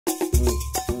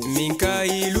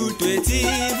Ninkailu tweti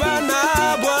vana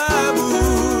bwabu.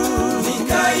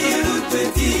 Ninkailu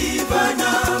tweti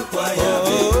vana kwa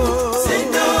yabe.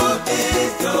 Sendo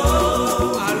eto.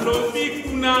 Alobi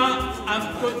kuna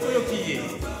antoto yokiye.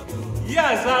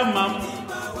 Yaza mam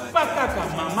pakaka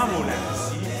mama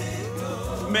molanisi.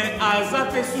 Me aza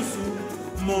pesusu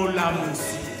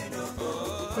molamusi.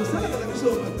 Osala la biso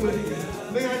matoli.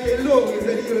 Mais alelo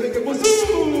ezali leke bosu.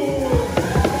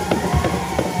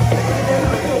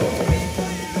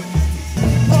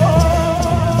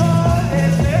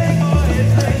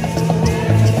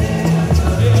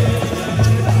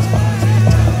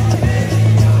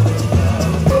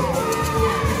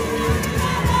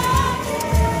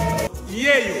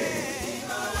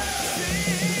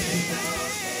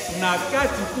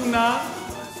 Nakati kuna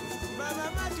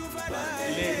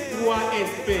les 3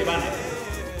 SP bana.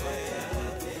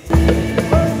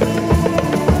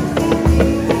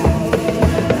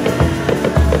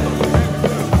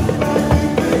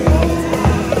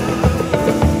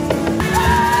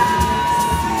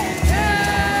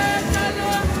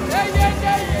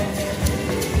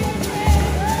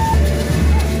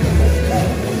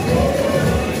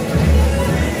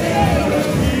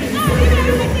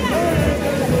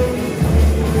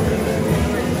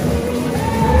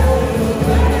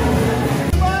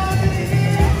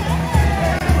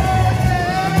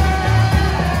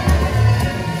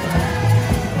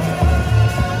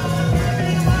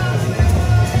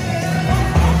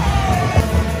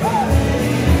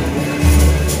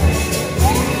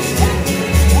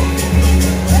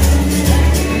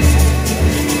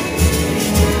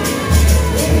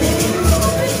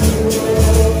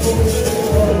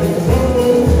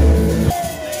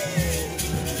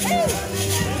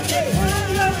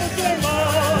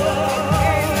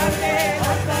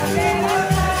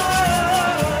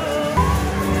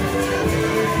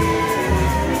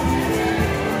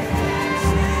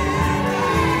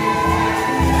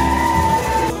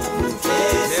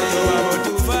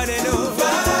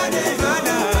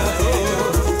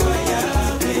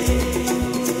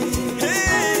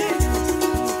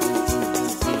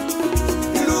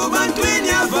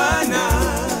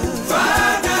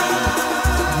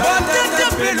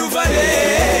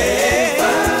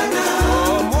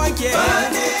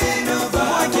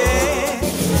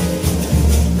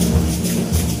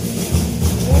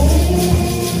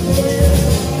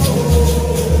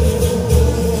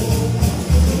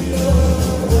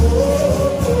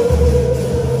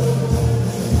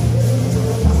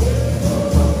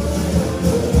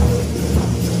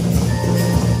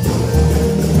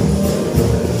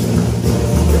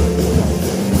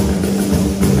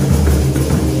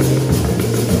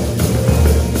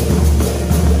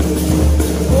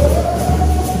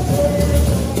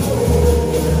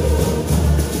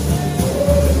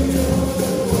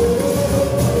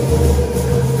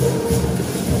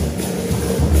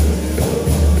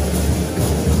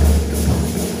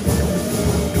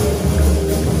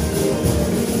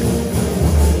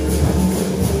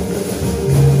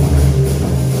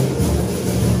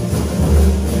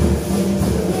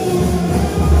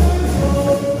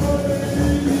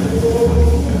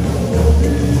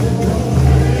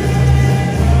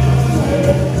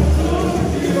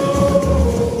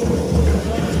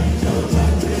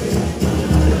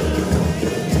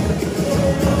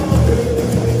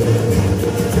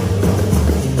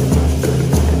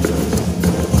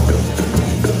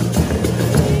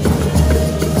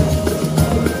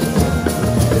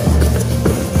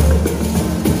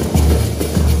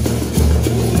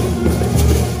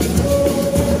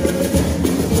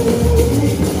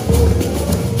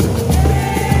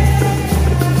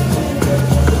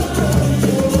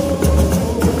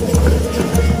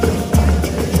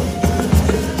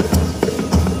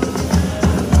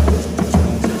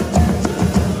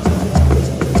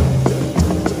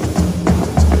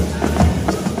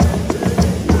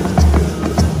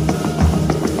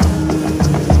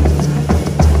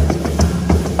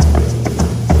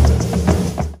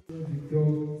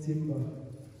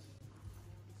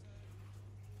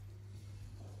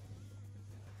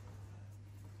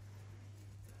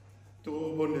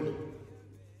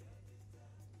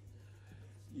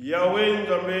 Yahweh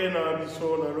nzambe na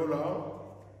biso na lola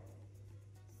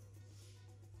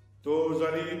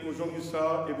tozali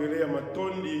kozongisa ebele ya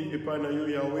matondi epai na yo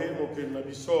Yahweh mokeli na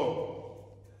biso.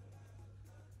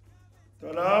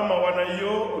 Tala mawa na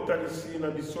yo otalisi na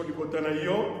biso libota na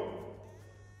yo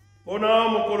pona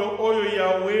mokolo oyo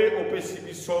Yahweh opesi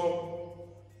biso.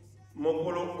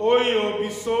 Mokolo oyo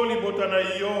biso libota na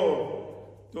yo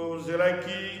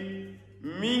tozelaki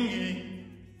mingi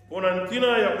pona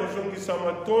ntina ya kozongisa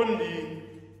matondi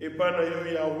epai na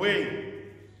yo Yahweh.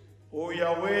 O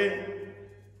Yahweh,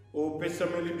 o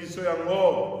pesameli biso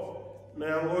yango, na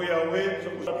yango Yahweh,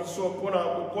 zokusa biso pona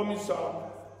kukomisa,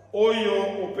 oyo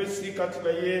o pesi katina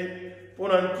ye,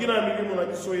 pona ntina milimu na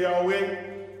biso Yahweh,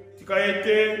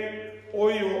 tikayete,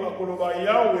 oyo akoloba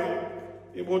Yahweh,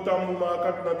 ebota mbuma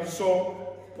katina biso,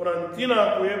 pona ntina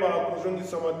kuyeba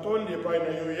kuzongisa matondi epai na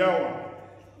yo Yahweh.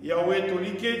 Yahweh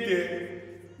tolikete,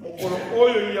 mokolo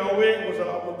oyo Yahweh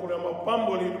kozala mokolo ya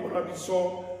mapamboli pona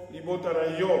biso libota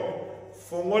na yo.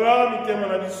 Fongola mitema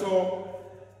na biso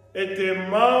ete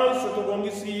manso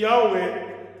tobongisi Yahweh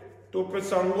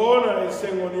topesa ngona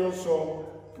esengo nyonso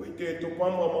po ete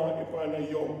topambwama epai na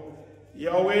yo.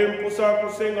 Yahweh mposa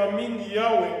kosenga mingi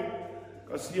Yahweh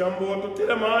kasi yambo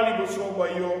totelema liboso ba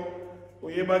yo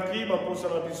oyebaki bamposa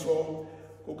na biso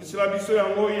kokisila biso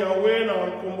yango Yahweh na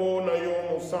nkombo na yo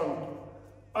mosantu.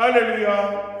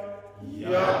 Alleluia.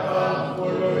 Yaba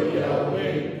nkolo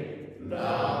Yahweh na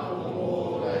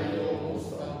nkombo na yo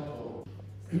mosantu.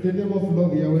 In the name of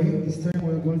Lord Yahweh, this time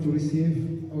we are going to receive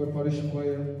our parish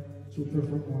choir to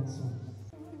perform one song.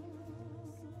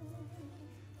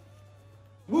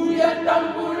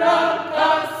 Uyatambula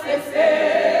kasese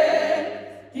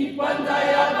kipanda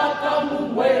ya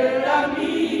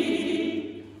bakamungwelami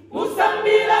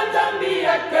musambila zambi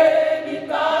yake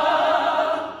nika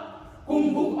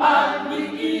kumbu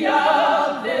anigiyave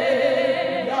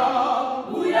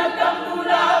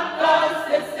uyatambula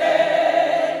kasese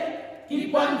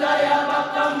kipanda ya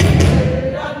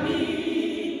bakamungwelami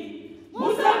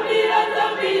musambila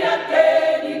zambi yake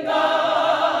nika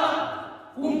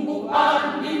kumbu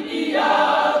anigiyave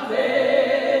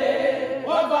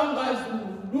wabanga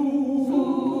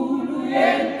Zulu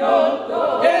yentoto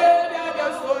ebya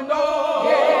sondo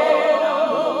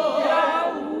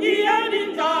iyani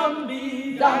zambi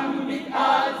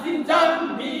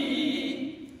azinzambi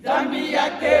zambi ya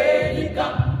kelika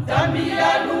zambi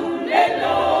ya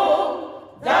lulelo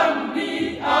zambi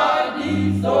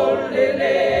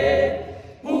adisolele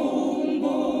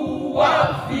Mungu wa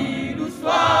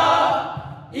filuswa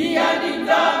iyani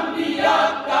zambi ya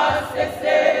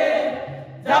kasese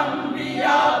zambi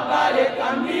ya bale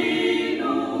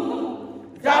kaminu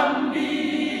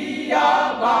zambi ya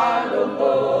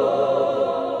balongo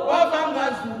wabanga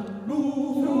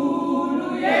Zulu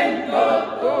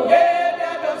yentoto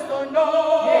yebya dosondo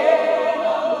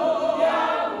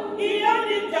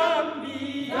iyani zambi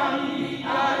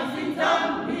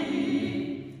azinzambi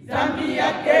zambi ya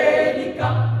kelika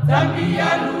zambi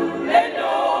ya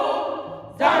luleno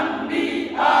zambi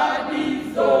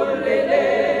adisolele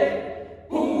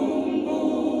Mungu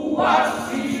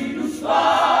wasiluswa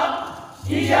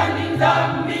iyani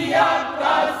zambi ya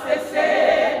kasese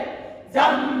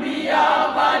zambi ya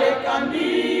bale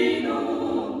kaminu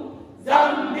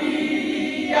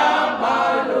zambi ya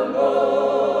balongo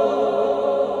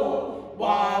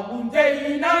wabunze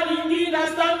inalingina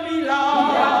sambila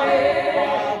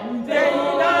wabunze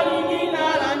inalingina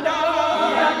landa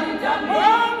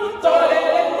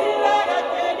wabutolele ila ya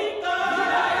kelika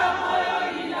ila ya moyo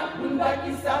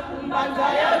inakundakisa kumbanza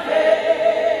yave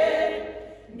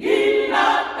gina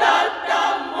tata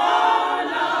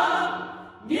mwana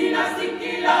gina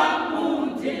sikila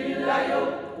munjila yo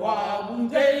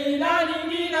wabunze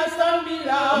inalingina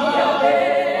sambila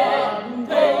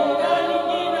wabunze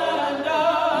inalingina landa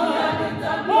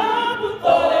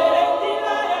wabutolele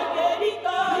ila ya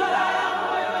kelika ila ya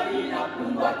moyo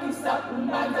inakundakisa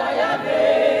kumbanza yave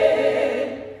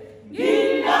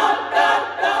gina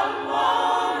tata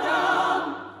mwana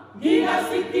gina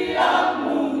sikila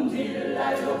munjila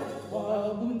yo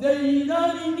wabunze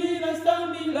inalingina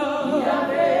sambila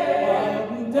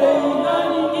wabunze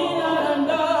inalingina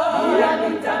landa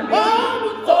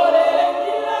wabutolele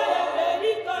ila ya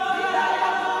kelika ila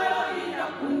ya moyo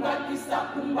inakundakisa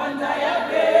kumbanza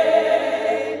yave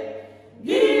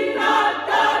gina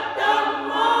tata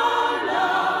mwana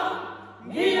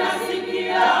gina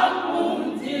sikila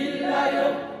munjila yo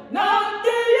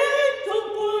nandele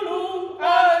tukulu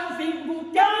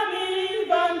azingukani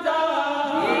banza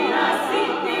gina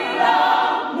sikila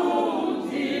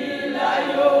munjila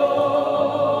yo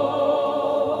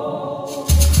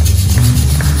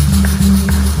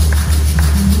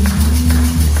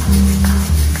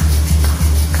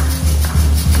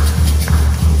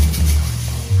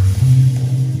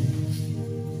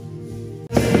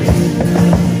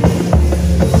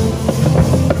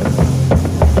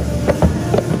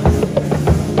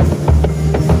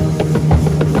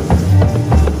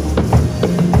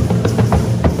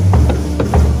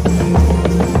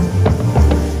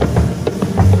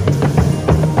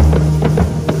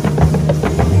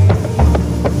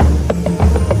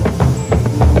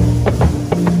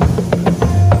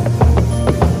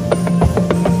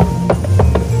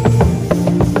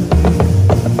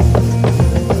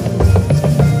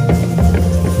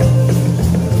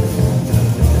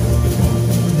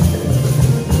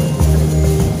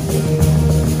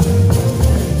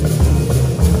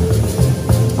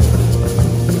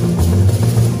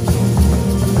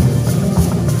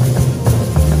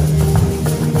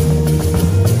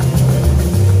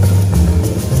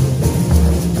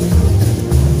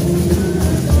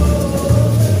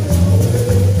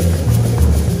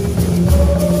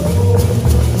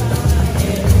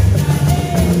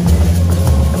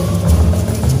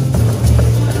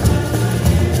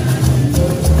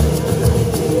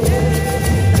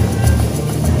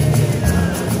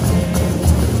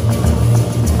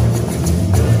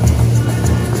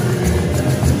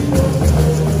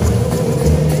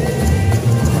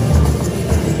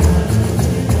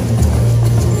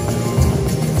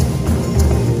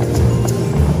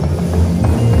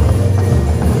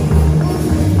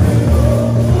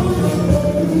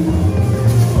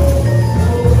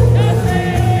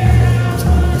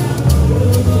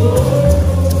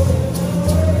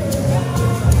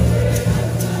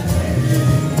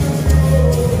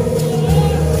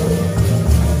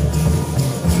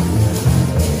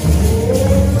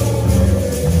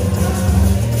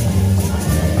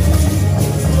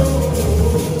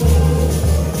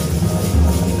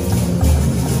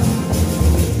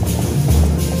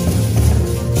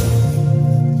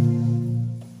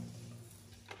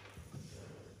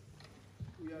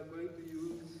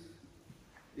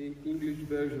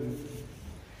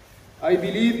I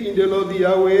believe in the Lord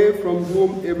Yahweh, from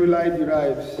whom every life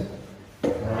derives.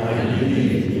 I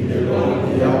believe in the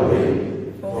Lord Yahweh,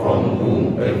 from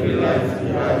whom every life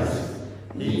derives.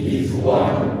 He is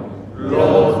one,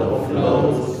 Lord of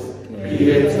lords,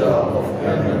 creator of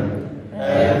heaven,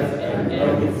 earth, and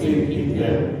everything in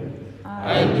them.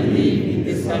 I believe in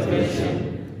the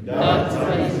salvation that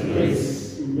by His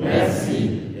grace,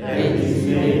 mercy, and His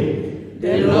name,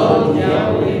 the Lord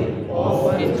Yahweh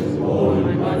offered to all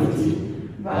humanity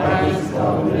by His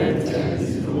covenant and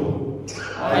His law.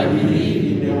 I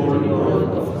believe in the Holy Word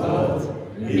of God,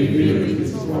 revealed to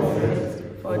His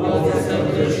prophet for the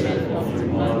salvation of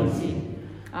humanity.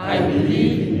 I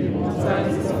believe in the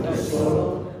immortality of the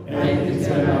soul and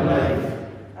eternal life.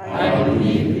 I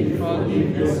believe in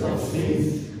forgiveness of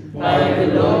sins by the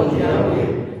Lord Yahweh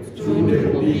through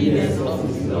the obedience of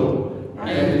His law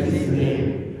and His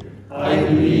name. I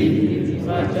believe in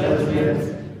divine judgment,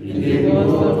 in the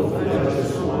reward of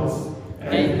righteous ones,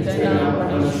 and eternal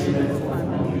punishment of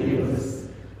unbelievers.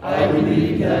 I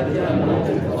believe that the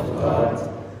anointing of God,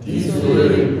 this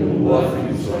Holy who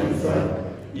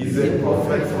is a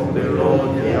prophet from the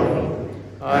Lord Yahweh.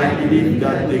 I believe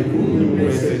that the good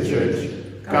news the church,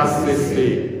 cast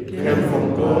came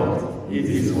from God. It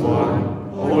is one,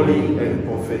 holy and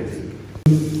prophetic.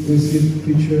 Receive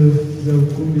picture the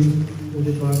copy of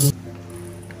the Bible.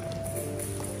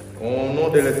 Au nom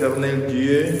de l'Éternel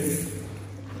Dieu,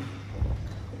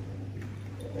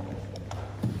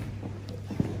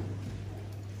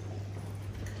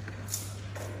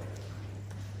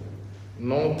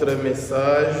 notre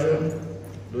message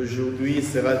d'aujourd'hui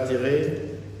sera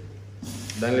tiré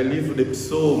dans le livre des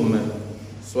Psaumes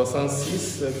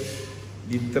 66,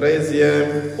 du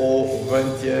 13e au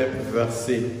 20e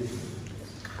verset.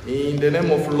 In the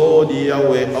name of Lord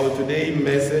Yahweh, our today's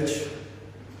message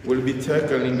will be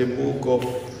taken in the book of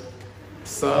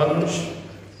Psalms,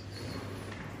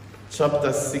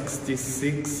 chapter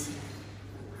 66,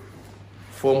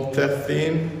 from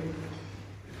 13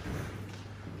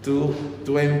 to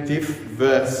 20th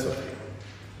verse.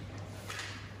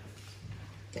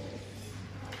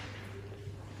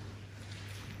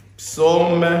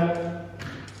 Psaume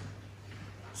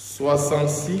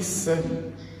 66,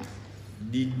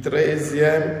 du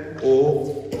 13e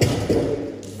au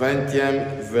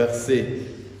 20e verset.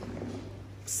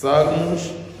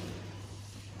 Psalms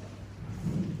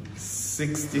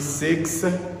 66,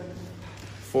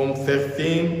 from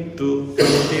 13 to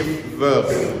 20th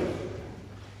verse.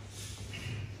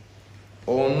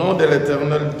 Au nom de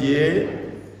l'Éternel Dieu,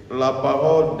 la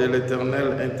parole de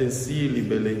l'Éternel est ainsi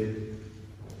libellée.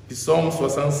 Psaume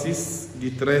 66,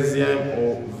 du 13e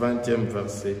au 20e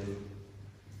verset.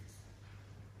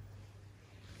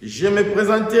 Je me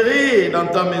présenterai dans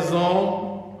ta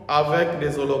maison avec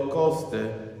des holocaustes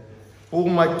pour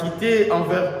m'acquitter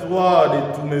envers toi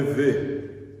de tous mes vœux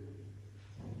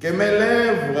que mes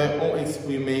lèvres ont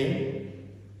exprimé,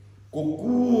 qu'au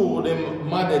cours de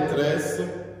ma détresse,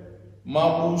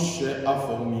 ma bouche a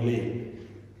formulé.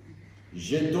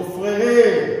 Je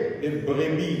t'offrirai des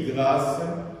brebis grasses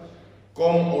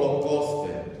comme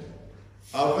holocauste,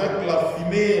 avec la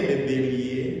fumée des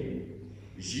béliers,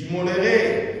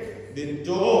 j'immolerai des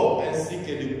taureaux ainsi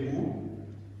que des boucs.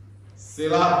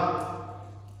 Cela,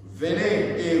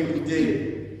 venez et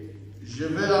écoutez, je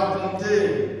vais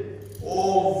raconter,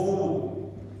 ô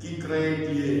vous qui craignez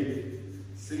Dieu,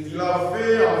 ce qu'il a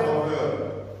fait en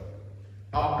faveur.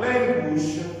 À pleine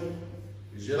bouche,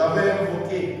 je l'avais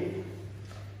invoqué.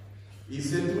 Il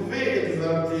s'est trouvé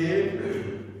exalté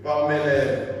par mes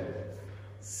lèvres.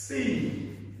 Si,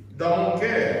 dans mon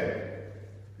cœur,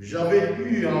 j'avais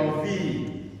eu envie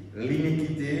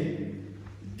l'iniquité,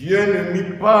 Dieu ne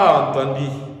m'eût pas entendu.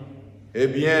 Eh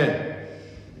bien,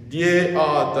 Dieu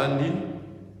a attendu.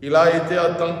 Il a été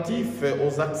attentif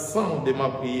aux accents de ma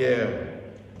prière.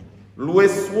 Loué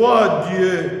soit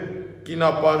Dieu qui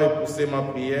n'a pas repoussé ma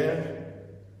prière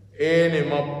et ne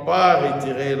m'a pas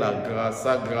retiré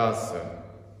sa grâce.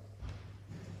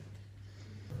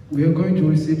 We are going to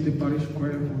receive the parish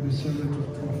choir from the servant of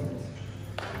prophet.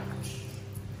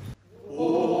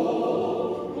 Oh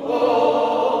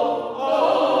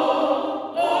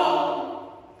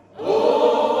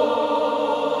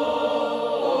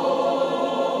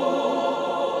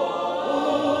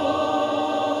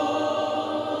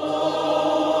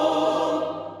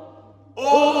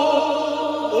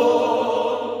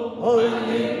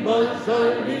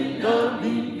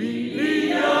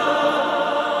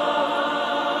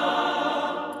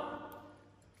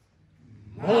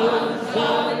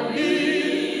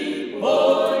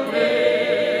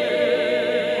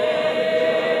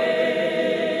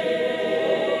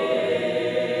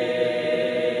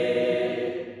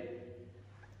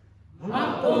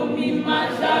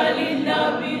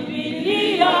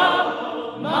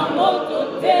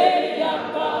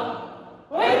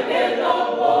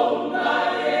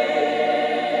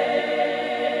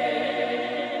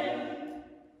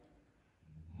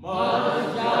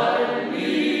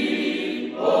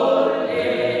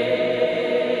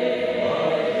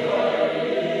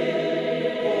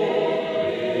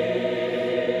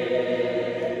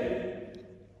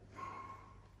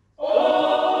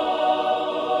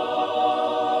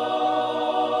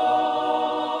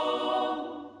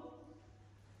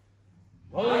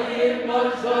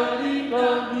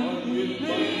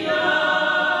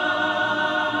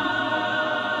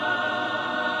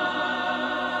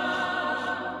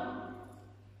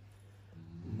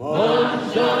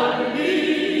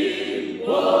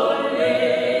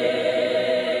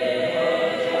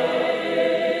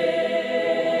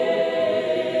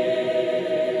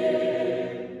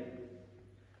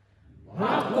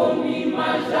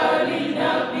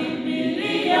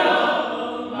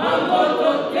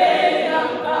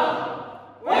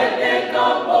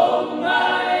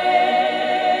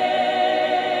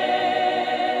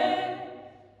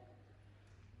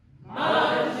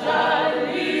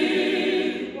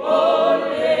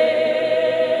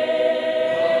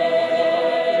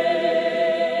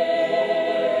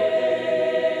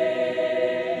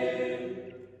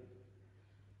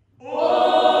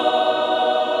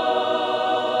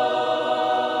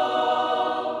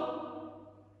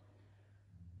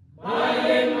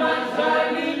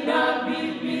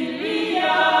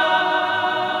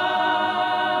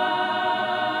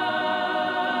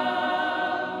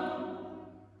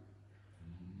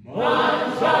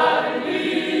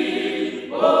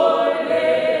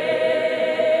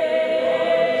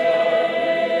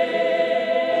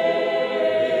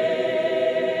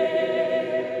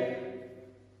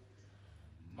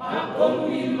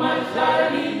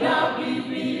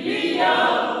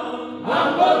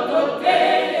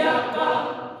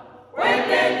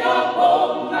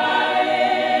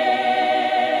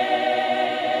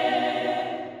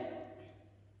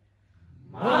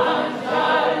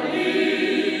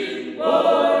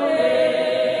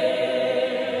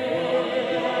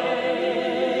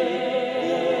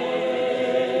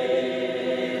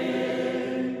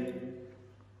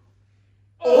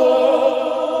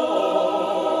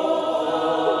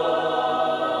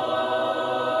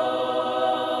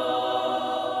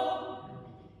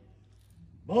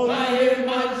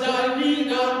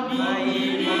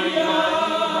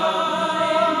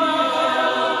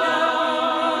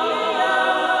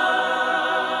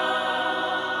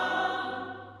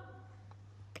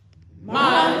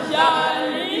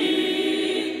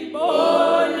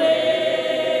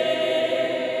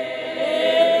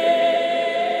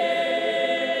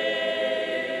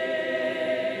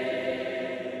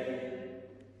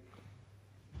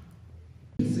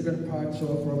Second part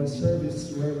of our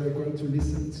service where we're going to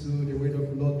listen to the word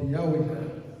of Lord Yahweh.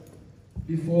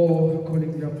 Before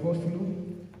calling the apostle,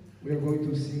 we are going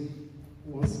to sing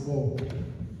once more.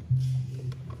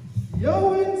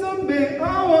 Yahweh Nzambe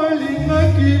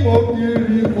awalingaki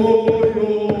mokili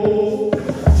oyo.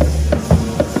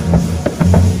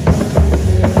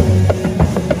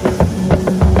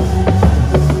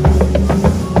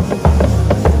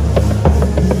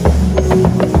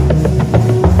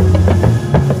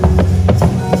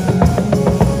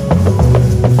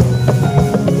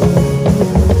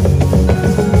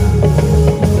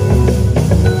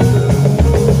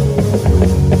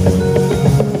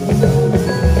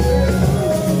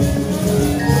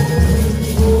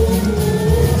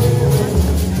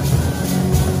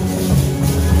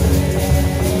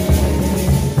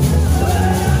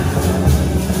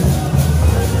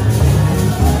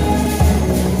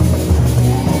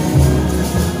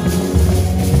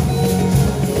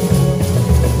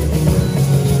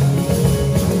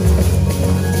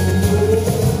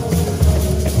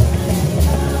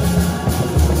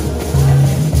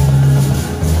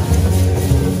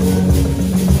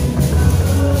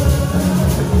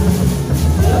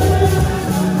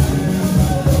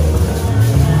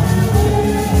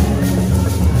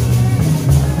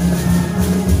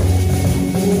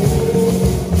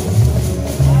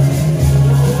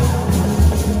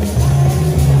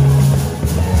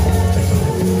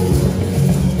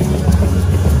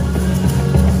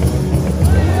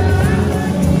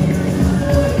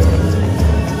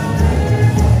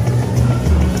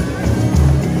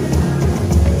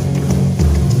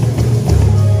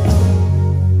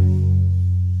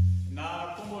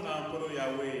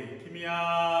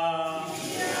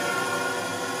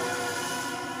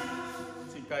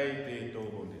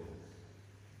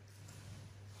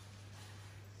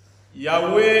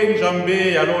 Yahweh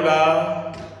Njambe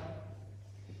yalola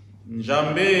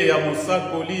Njambe ya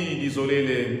mosakoli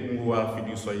dizolele nkungu wa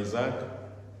Fidiso Isaac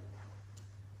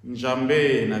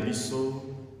Njambe na biso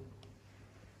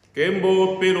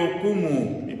Kembo pero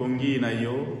kumu ibongi na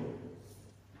yo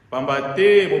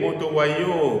Pambate boboto wa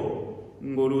yo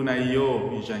ngolu na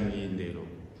yo ijangi ndelo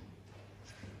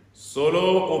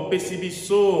Solo opesi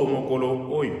biso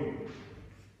mokolo oyo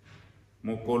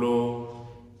Mokolo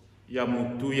ya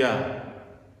mutuya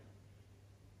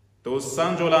to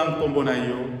sanjola nkombo na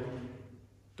yo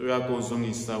to ya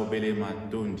kozongisa obele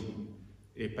matondi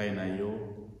epai na yo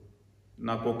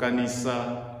na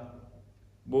kokanisa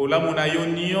bolamu na yo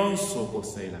nyonso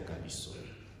kosalelaka biso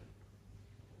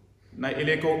na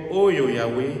eleko oyo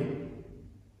Yawe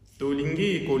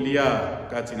tolingi kolia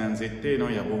kati na nzete no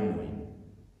ya bomoi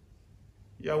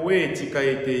Yawe tika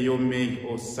ete yo mei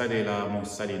osalela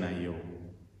mosali na yo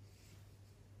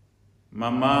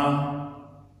Mama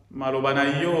maloba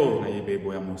na yo na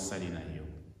yebebo ya mosali na yo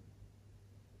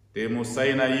te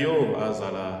mosali na yo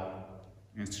azala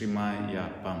instrument ya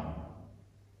pamba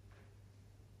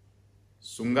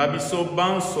sunga biso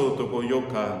banso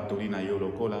tokoyoka toli na yo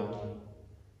lokola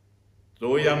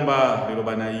toyamba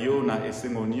liloba na yo na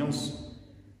esengo nyonso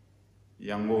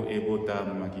yango ebota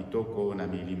makitoko na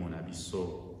milimo na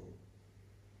biso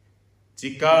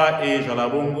tika ejala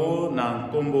bongo na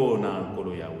nkombo na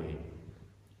nkolo Yawe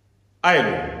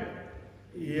Aelo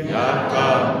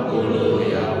Yaka nkolo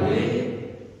Yawe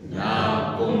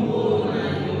na kombo na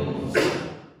yo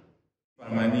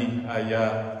Pamani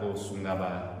aya ko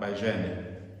sungaba ba jeune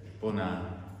pona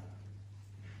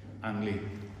anglais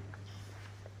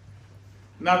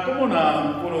na kombo na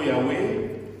nkolo Yawe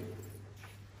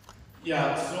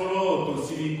ya solo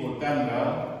tosili kotanga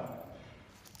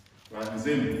wa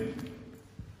nzembo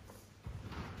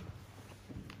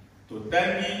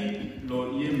totangi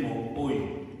lo yembo oyo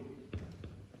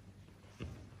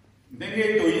ndenge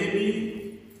toyebi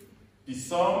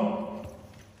psalm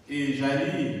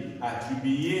ejali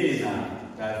attribué na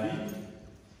David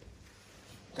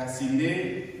kasi nde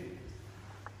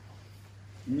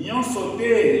nyonso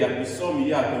te ya psalm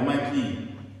ya akomaki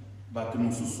bato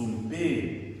mosusu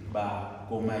mpe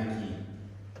bakomaki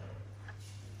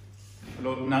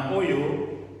na oyo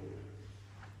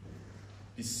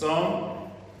psalm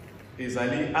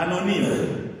ezali anonyme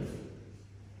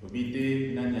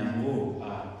obite nani yango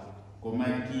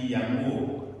akomaki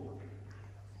yango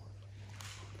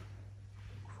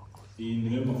In the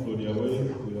name of Lord Yahweh,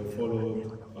 we have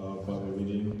followed Bible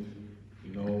reading,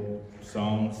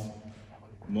 Psalms.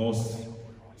 Most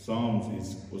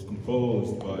Psalms was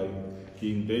composed by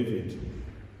King David,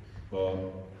 but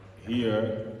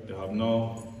here they have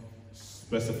not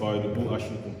specified who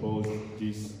actually composed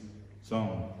this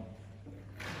psalm.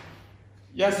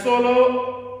 Ya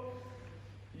solo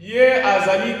ye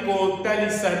azali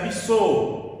kotalisa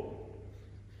biso,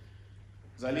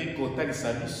 azali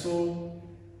kotalisa biso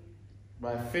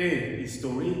ba fait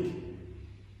historique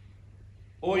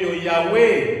oyo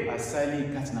Yahweh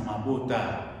asali kati na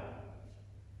mabota.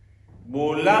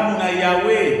 Bolamu na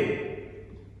Yahweh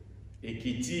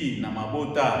ekiti na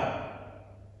mabota,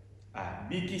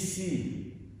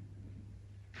 abikisi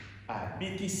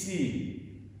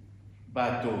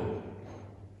bato,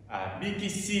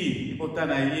 abikisi libota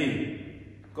na ye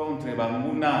contre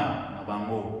banguna na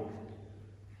bango.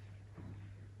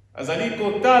 Azali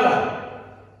kotala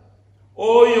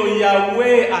oyo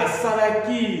Yahweh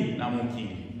asalaki na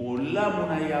mokili, bolamu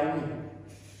na Yahweh.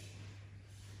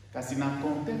 Kasi na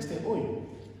contexte oyo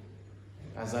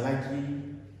azalaki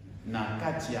na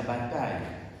kati ya bataille.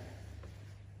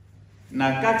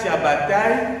 Na kati ya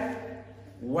bataille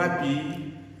wapi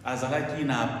azalaki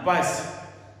na pasi,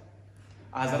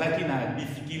 azalaki na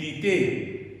difficulté.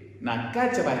 Na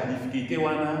kati ya ba difficulté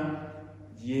wana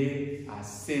ye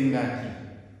asengaki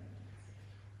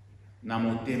na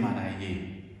motema na ye,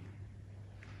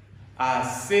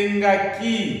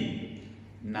 asengaki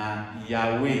na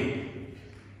Yahweh,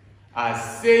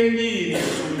 asengi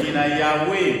lisungi na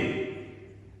Yahweh,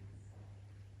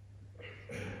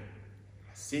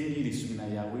 asengi lisungi na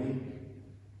Yahweh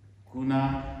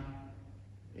kuna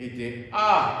ete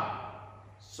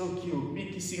soki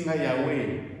obikisi ngai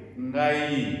Yahweh,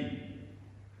 ngai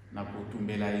na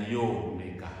kotumbela yo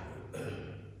meka.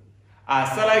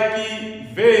 Asalaki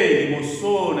ve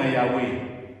liboso na Yahweh,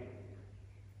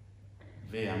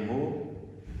 ve yango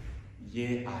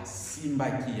ye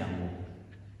asimbaki yango,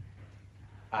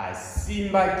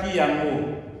 asimbaki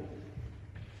yango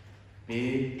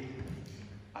pe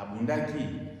abundaki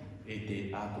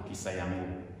ete akokisa yango.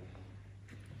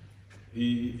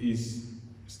 He is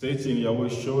stating Yahweh,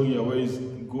 showing Yahweh's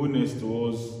goodness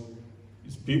towards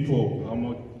his people,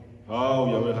 how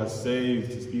Yahweh has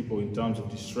saved his people in times of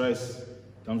distress,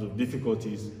 in times of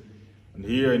difficulties. And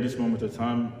here in this moment of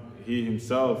time, he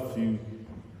himself, he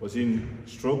was in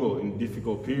struggle, in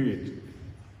difficult period.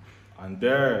 And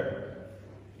there,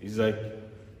 he's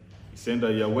saying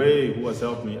that Yahweh, who has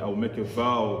helped me, I will make a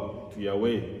vow to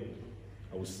Yahweh.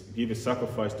 I will give a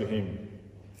sacrifice to him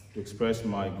to express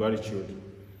my gratitude.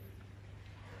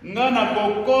 Ngana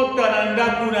kokota na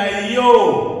ndaku na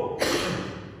yo,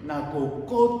 na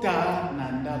kokota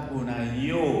na ndaku na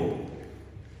yo.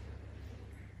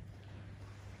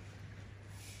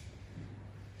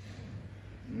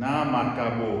 Na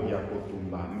makabo ya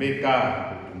kotumba, mbeka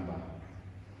kotumba.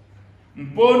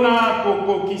 Mpona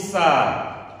kokokisa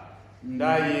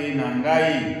ndaye na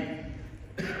ngai,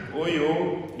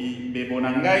 oyo bebo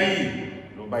na ngai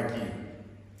lobaki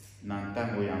na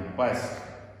ntango ya mpasi.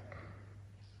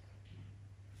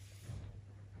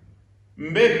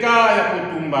 Mbeka ya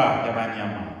kotumba ya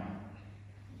banyama,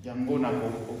 yango na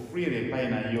ko-offrir epai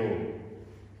na yo.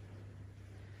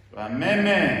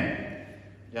 Bameme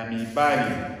ya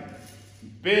mibali,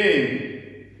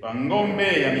 mpe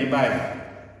bangombe ya mibali,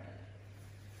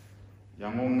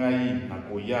 yango ngai na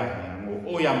koya yango.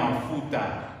 Oya mafuta,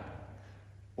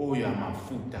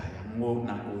 yango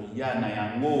na koya na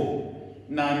yango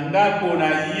na ndako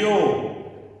na yo.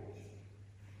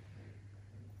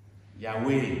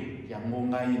 Yahweh, yango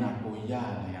ngai na koya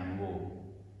na yango.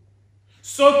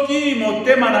 Soki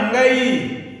motema na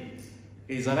ngai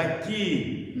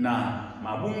ezalaki na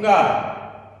mabunga,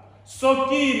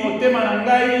 soki motema na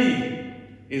ngai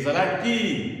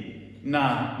ezalaki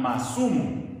na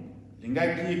masumu,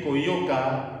 lingaki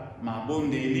koyoka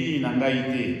mabondeli na ngai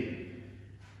te.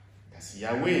 Kasi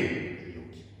Yahweh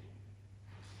ayoki.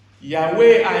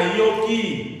 Yahweh ayoki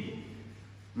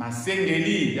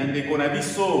masengeli ya ndeko na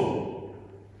biso.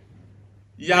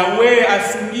 Yahweh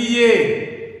asungi ye.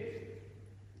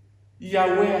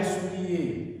 Yahweh asungi ye.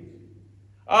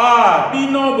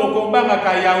 Bino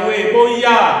bokobangaka Yahweh,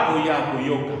 boya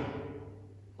koyoka.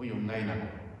 Oyo ngai na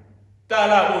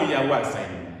tala oyo Yahweh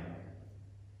asali.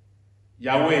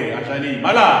 Yahweh ajali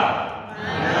mala.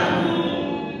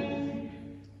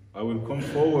 I will come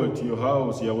forward to your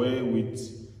house, Yahweh, with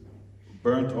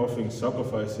burnt offering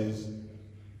sacrifices,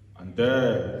 and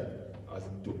there, as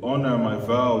to honor my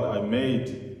vow I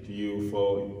made to you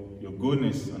for your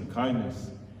goodness and kindness.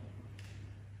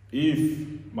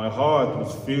 If my heart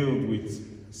was filled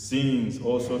with sins,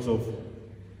 all sorts of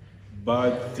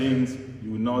bad things,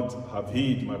 you will not have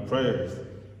heed my prayers.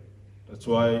 That's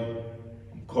why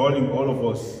I'm calling all of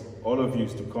us, all of you,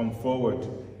 to come forward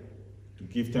to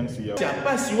give thanks to Yahweh.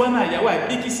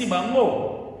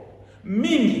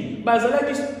 Mingi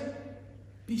bazalaki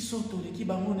biso toleki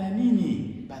bango na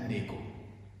nini bandeko?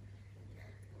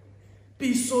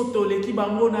 Biso toleki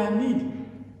bango na nini?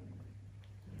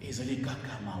 Ezali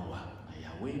kaka mawa na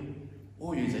Yahweh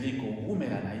oyo ezali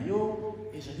kowumela na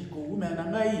yo, ezali kowumela na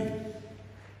ngai.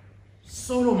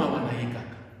 Solo mawa na ye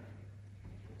kaka.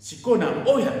 Sikona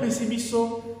oyo apesi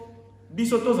biso,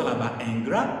 biso tozala ba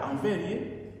ingrat envers ye.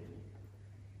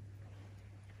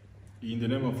 In the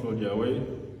name of Lord Yahweh,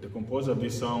 the composer of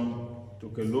this song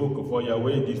took a look of what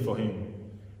Yahweh did for him.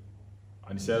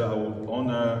 And he said, I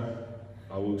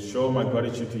will show my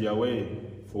gratitude to Yahweh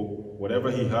for whatever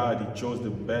he had. He chose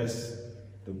the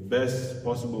best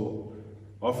possible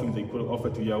offering they could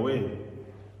offer to Yahweh.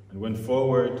 And went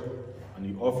forward and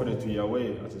he offered it to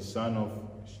Yahweh as a sign of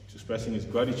expressing his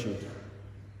gratitude.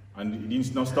 And he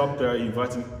did not stop there, he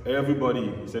invited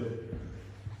everybody. He said,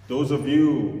 those of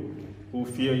you who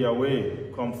fear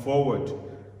Yahweh, come forward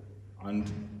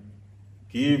and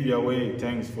give Yahweh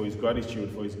thanks for his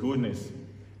gratitude, for his goodness.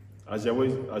 As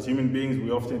human beings,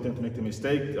 we often tend to make the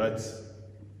mistake that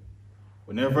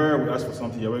whenever we ask for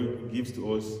something Yahweh gives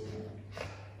to us,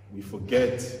 we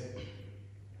forget.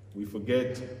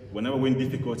 Whenever we're in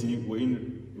difficulty,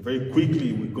 very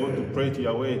quickly we go to pray to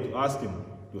Yahweh to ask him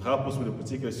to help us with a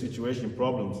particular situation,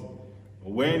 problems.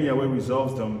 But when Yahweh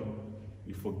resolves them,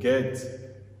 we forget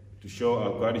to show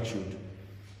our gratitude.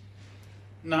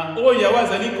 Na oya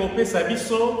wazali kopesa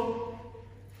biso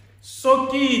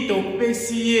soki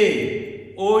topesi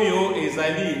ye oyo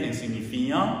ezali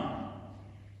insignifiant,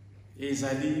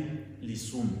 ezali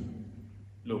lisumu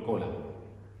lokola.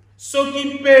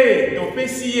 Soki pe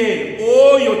topesi ye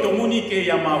oyo tomoni ke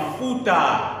ya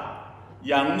mafuta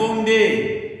ya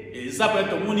ngonde eza pe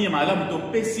tomoni malamu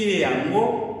topesi ye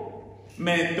yango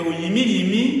me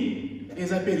toyimi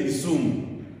eza pe lisumu.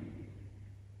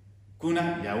 Kuna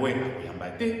Yahweh akoyamba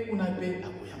te, kuna pe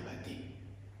akoyamba te.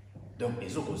 Donc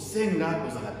ezoko senga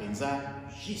kozala penza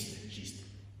juste.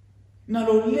 Na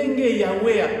lolenge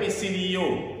Yahweh apesili yo,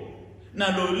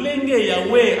 na lolenge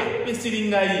Yahweh apesili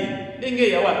ngai, lenge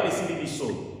Yahweh apesili biso.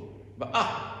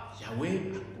 Yahweh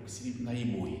apesili ngai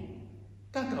boye.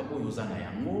 Kaka oyo zana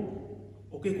yango,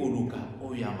 oke koluka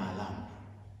oyo ya malamu.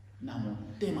 Na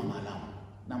motema malamu,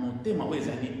 na motema oyo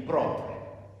ezali propre.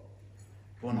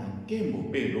 Pona nkembo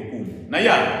pe lokumu na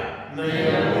Yahweh.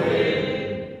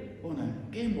 Pona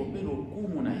nkembo pe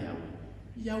lokumu na Yahweh.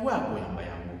 Yahweh akoyamba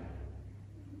yango.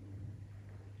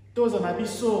 Toza na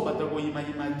biso bato koyima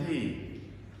te.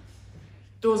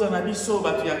 Toza na biso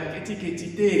bato ya keti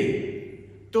te.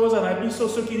 Toza na biso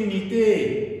soki nini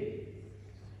te.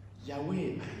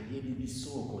 Yahweh ayebi biso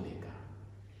koleka.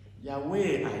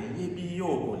 Yahweh ayebi yo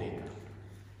koleka.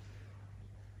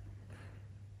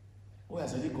 Oyo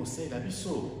azali kosela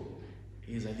biso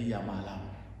ezali ya malamu.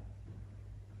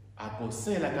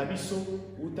 Akoselaka biso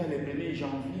uta le 1er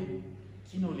janvier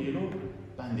kino lelo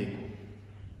bandeko.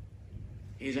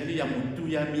 Ezali ya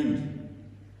motuya mingi.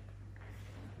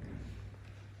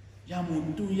 Ya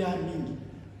motuya mingi.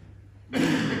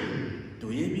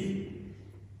 Toyebi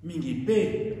mingi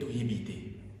pe toyebi te.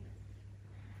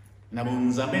 Na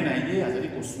bonzambe na ye azali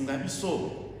kosunga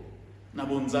biso. Na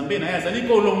bonzambe na ye azali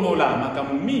kolongola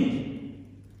makambo mingi.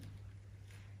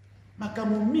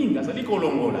 Makambo mingi azali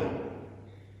kolongola.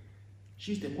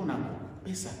 Juste pona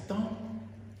kopesa temps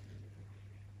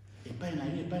epai na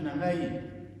ye, epai na ngai,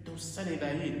 tosalela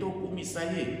ye, tokumisa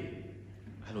ye.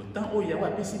 Alors temps oyo Yahweh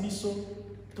apesi biso,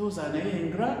 tozala na ye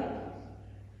ingrat?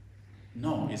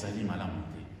 Non, ezali malamu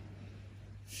te.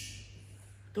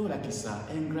 Tolakisa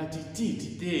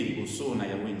ingratitude te liboso na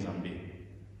Yahweh Nzambe.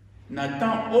 Na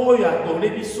temps oyo akole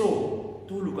biso,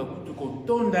 toluka kutu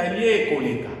kotonda ye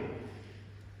koleka.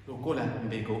 Lokola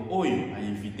ndeko oyo a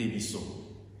invité biso.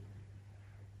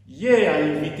 Ye a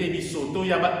invité biso to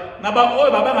yaba na ba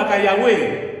oyo babangaka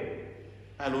Yahweh.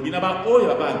 Alobi na ba oyo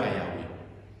babangaka Yahweh.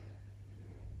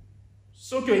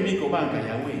 Soki oyebi kobanga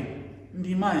Yahweh,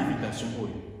 ndima invitation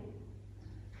oyo.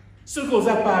 Soki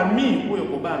oza parmi oyo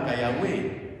kobanga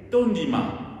Yahweh, to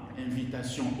ndima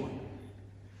invitation oyo.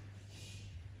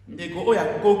 Ndeko oyo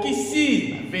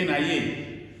akokisi ave na ye.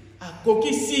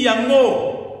 Akokisi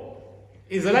yango.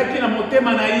 Ezalaki na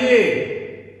motema na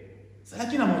ye.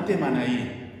 Ezalaki na motema na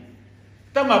ye.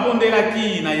 Tamba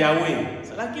bondelaki na Yahweh.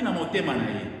 Ezalaki na motema na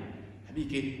ye.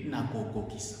 Abike na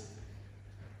kokokisa.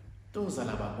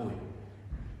 Tozala baboyo.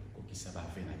 Kokisa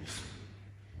bafe na biso.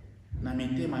 Na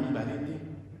mitema mibale te.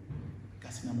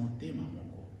 kasi na motema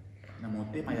moko, na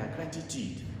motema ya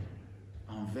gratitude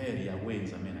envers Yahweh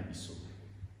Nzambe na biso.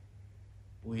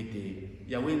 Po ete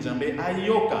Yahweh Nzambe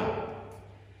ayoka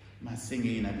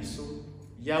masengeli na biso,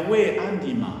 Yahweh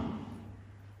andima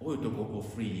oyo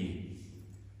tokokofri ye.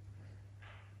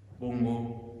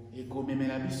 Bongo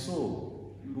ekomemela biso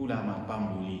mbula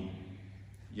mapamboli.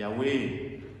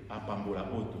 Yahweh apambola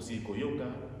oyo tosi koyoka,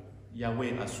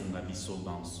 Yahweh asunga biso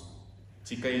banso.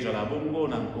 Tika ezala bongo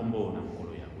na nkombo na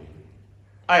nkolo Yahweh.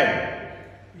 Aye.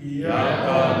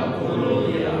 Yaka nkolo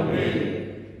Yahweh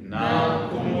na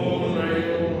nkombo na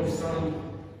yo santu.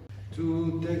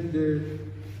 To take the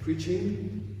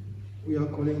preaching, we are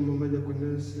calling Mama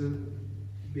Diaconess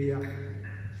Bea.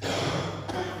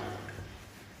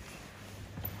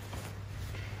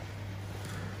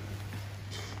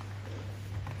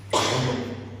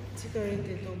 Tika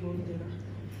ete tobondela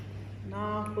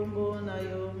na nkombo na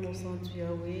yo mosantu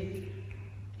Yahweh,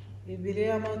 ebele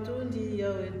ya matondi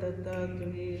Yahweh tata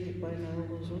toye epai na yo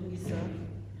kozongisa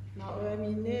na oyo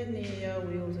minene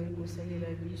Yahweh ozali kosalela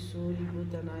biso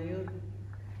libota na yo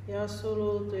ya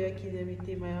solo toyaki na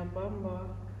mitema ya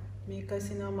pamba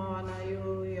mikasi na mawa na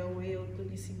yo Yahweh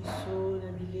otungisi biso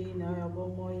na bilei na yo ya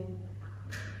bomoi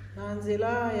na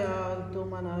nzela ya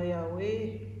ntoma na yo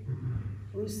Yahweh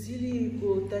osili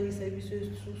kotalisa biso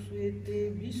esusu ete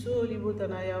biso libota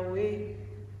na Yahweh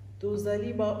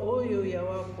tozali ba oyo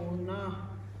yawa pona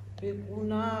pe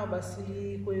kuna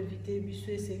basili koinvite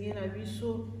biso esenge na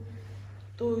biso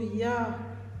toya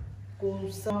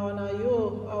kosala na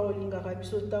yo aolingaka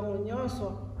biso ntango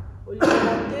nyonso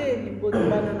olingaka te libota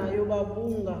bana na yo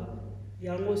babunga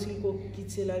yango osili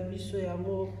kokitela biso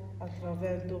yango à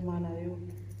travers ntoma na yo.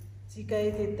 Tika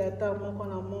ete tata moko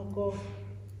na moko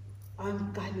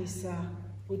ankanisa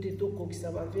po te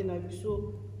tokokisa bave na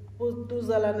biso po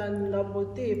tozala na ngambo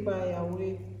te epai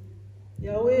Yahweh.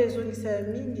 Yahweh ezongisa ya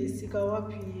mingi esika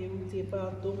wapi euti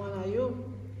epai ntoma na yo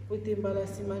po te mbala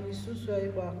nsima lisusu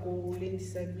ayeba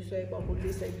kolendisa biso, ayeba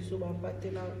kolesa biso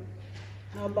bapate na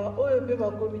ba oyo mpe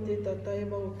bakomi te tata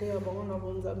ayeba koteya bango na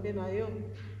bonzambe na yo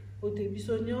po te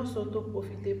biso nyonso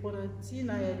toprofite mpo na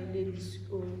ntina ya lilendisi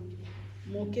oyo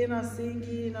moke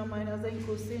nasengi na mai nazali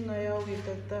kosenga Yahweh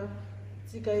tata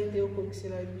tika ete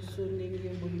okokisela biso ndenge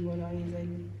bolingo na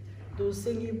ezali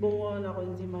tosengi bongo na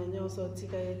kondima nyonso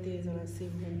tika ete ezala se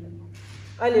bongo.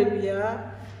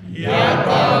 Alleluya.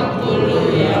 Yaka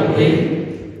nkolo Yahweh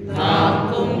na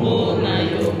nkombo na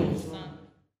yo.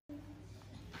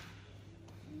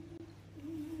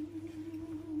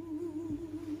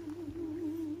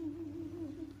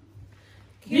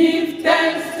 Give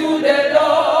thanks to the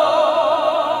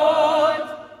Lord,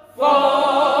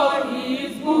 for He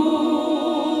is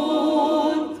good.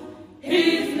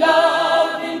 His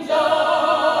love endures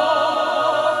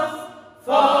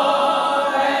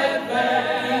forever.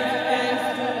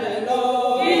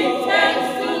 Give thanks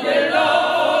to the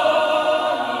Lord,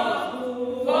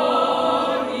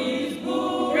 for He is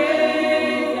good.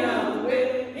 Praise Yahweh.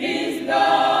 His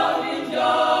love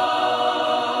endures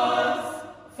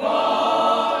forever.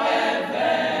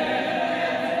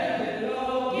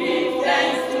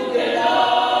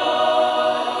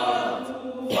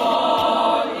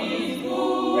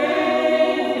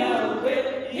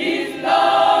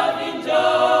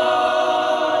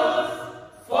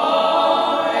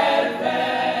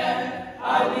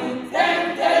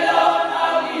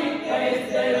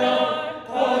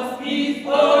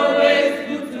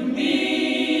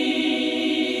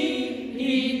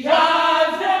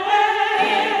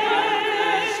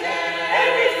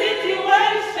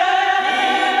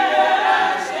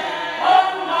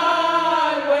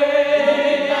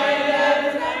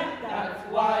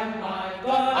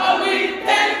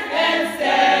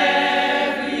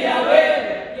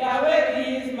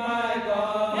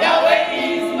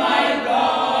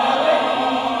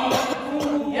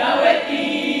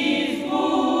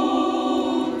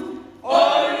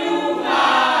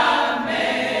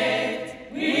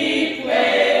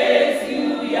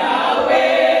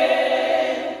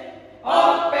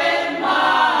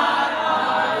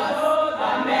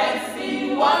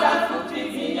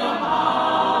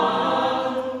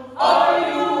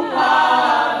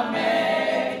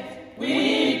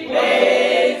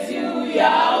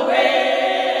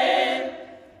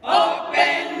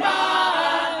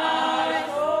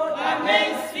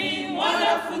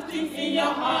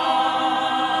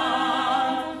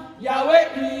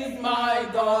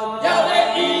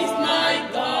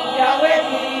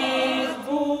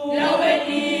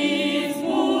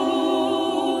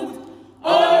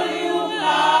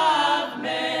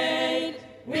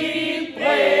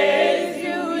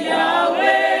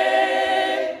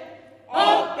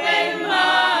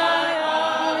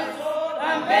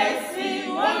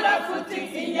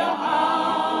 your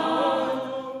hand.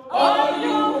 All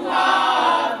you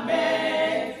have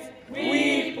made,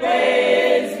 we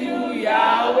praise you,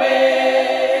 Yahweh.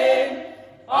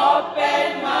 Open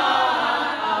my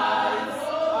eyes,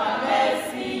 and let's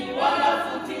see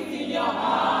wonderful things in your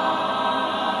hand.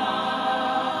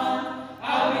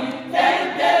 I will thank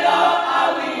the Lord, I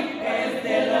will praise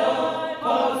the Lord,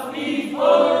 'cause He's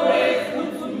always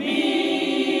good to me.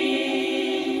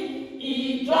 He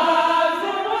drives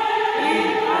away, He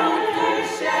comes to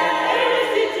share every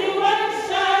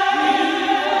situation.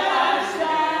 I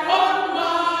shine on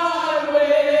my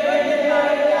way.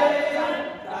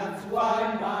 That's why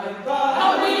my God, I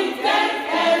will thank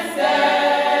and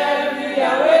serve you,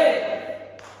 Yahweh.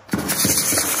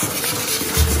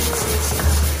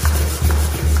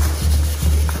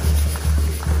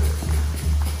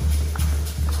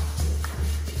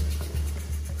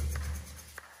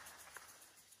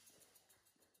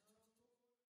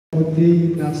 Côté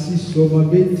Narcisse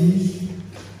Somabedi,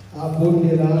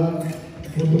 abonnera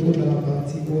protocole de la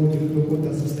partie au protocole de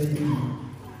la société.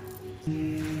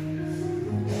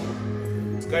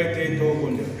 Skaite to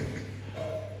bonde.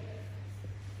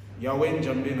 Yahweh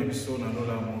njambe na biso na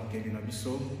lola mokeli na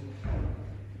biso.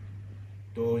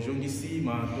 To jongisi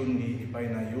ma tondi epai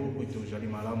na yo po to jali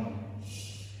malamu.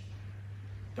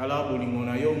 Tala bolingo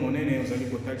na yo monene ozali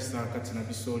kotalisa kati na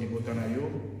biso libota na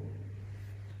yo.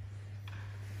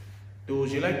 To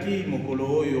jelaki mokolo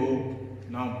oyo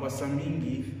na mpasa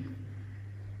mingi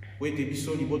po ete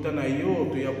biso libota na yo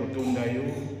toya kotonda yo,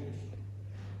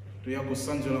 toya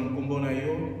kosanzola nkombo na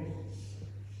yo,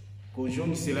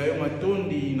 kojongisela yo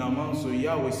matondi na manso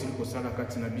yawe esili kosala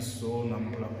kati na biso na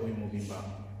mbola oyo mobimba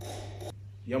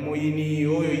ya moyini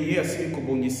oyo ye asili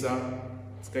kobongisa.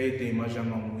 Tika ete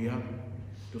majanga nguya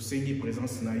tosengi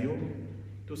présence na yo,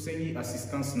 tosengi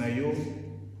assistance na yo,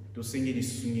 tosengi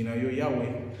lisungi na yo yawe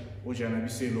oja na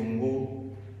biso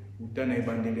elongo uta na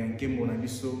ebandeli ya nkembo na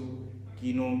biso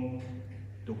kino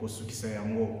tokosukisa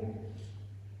yango.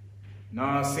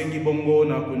 Na sengi bongo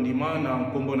na kondima na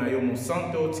nkombo na yo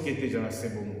mosanto tikete jala se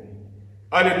bongo.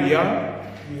 Alleluia.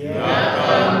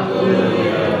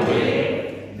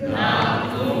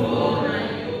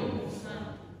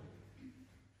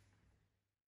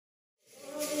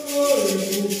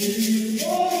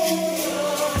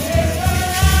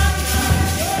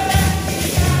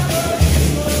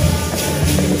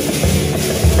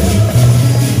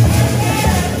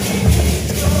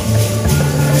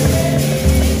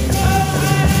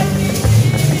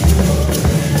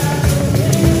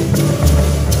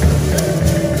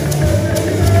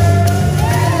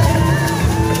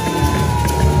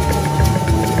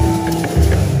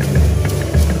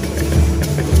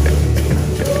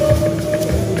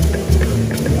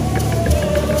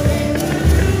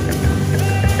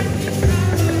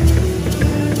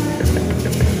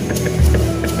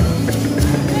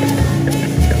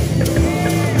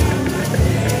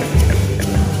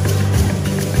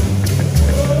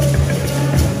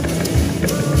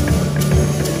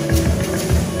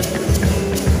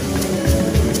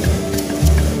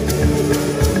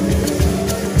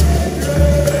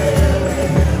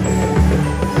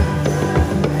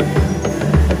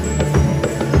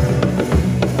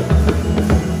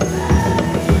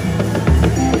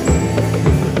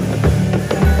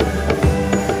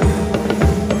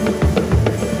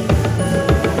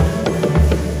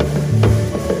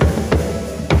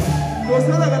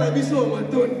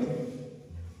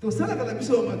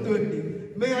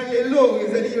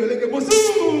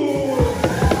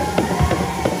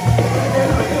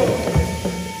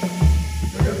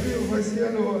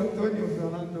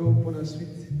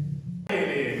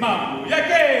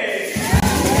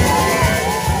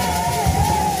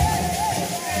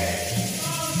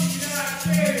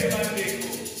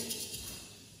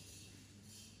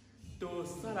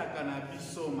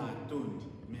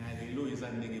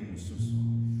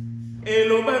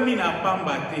 Eloba mina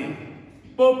pambate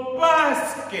po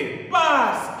paske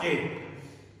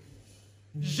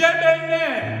Ebnm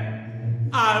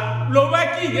a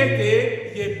lobaki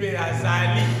ete yepe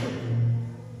azali.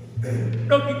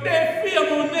 Donc te fille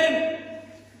monene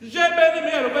Ebnm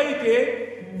a lobaki ete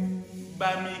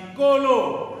bamikolo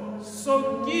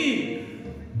soki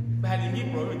balingi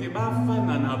prophète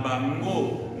bafana na bango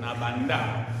na banda.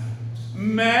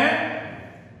 Mais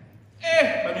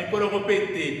bamikolo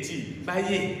kopeteti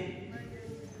baye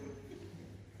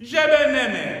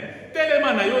Ebnm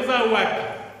telema na yo za waki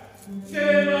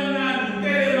telema nani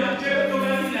telema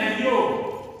chekotokani na yo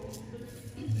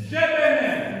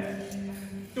Ebnm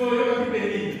toyo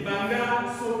kipeli banda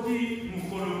soki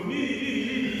mukolo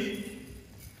mingi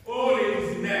au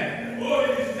 19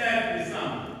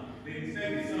 décembre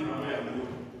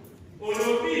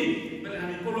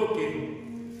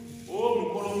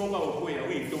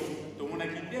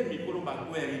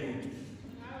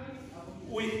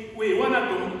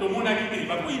te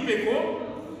ba ko ipeko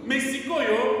Mexico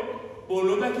yo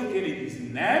boloba ki ke le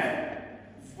 19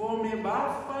 vome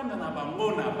ba fana na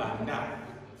bango na banda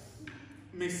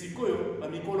Mexico yo ba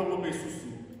mikolo ngo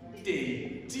besusu te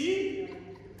ti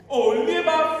olie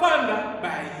ba fana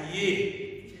ba ye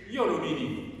yo lo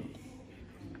bini.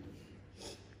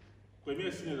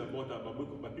 Premier signe d'abord à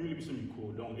Bible biso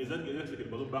micro donc exact c'est que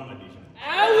bazo banga déjà.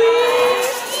 Ah oui.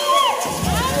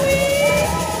 Ah oui.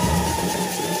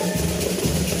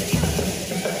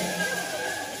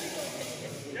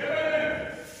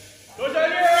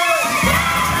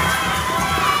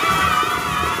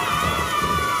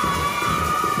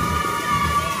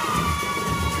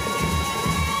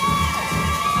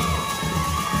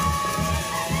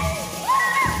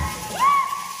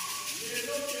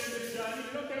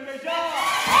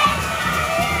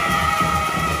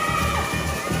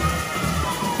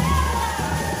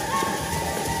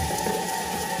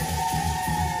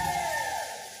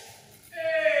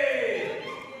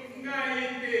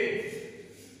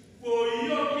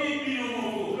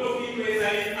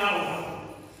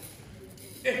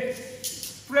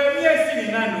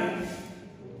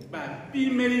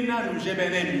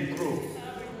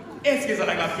 Est-ce que ça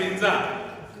l'a fait ça?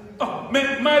 Oh, mais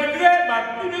malgré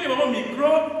ma pile de mon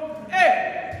micro,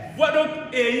 voilà donc,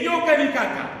 et yo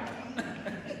kanikaka.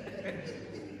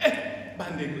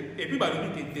 Et puis, bah,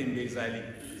 nous qui t'aimons les alliés.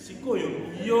 Si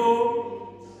yo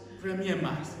 1er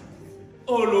mars,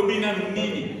 oh, l'obina nous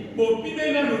nini, bon,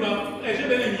 pile là nous va, j'ai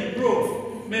le micro,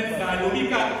 mais ça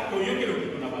l'obika, to yo qui le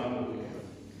n'a pas mot.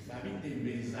 Ça vit t'aimons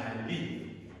les alliés.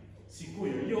 Si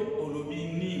yo, oh,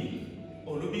 l'obini.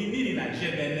 Olobini na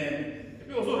Ebnm et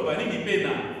puis aussi le ni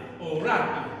pena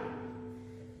oracle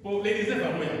pour l'Église va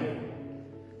moi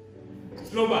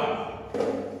Loba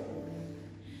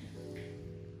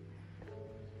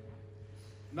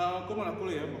na comment la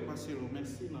colère va passer le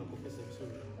merci na confession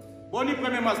boni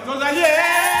premier match nos alliés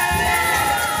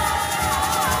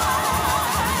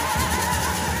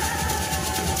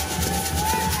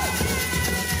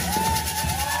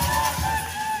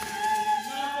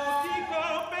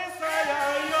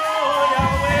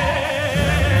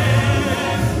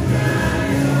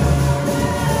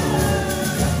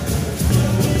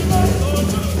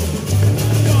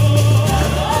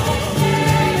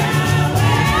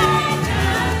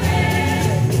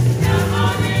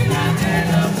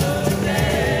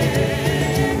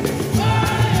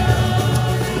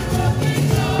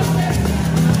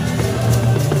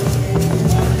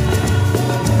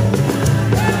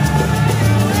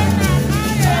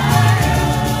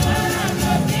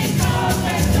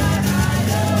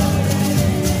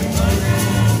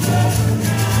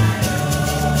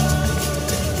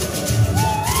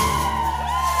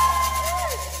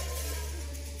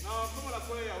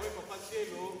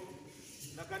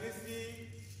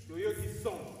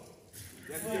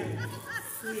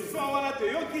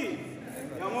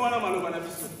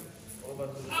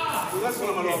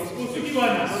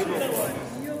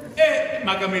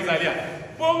Magamezalia.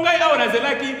 Ponga ya wana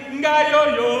zelaki ngayo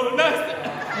yo na.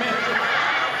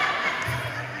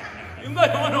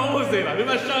 Ngayo wana ozela, il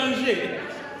va changer.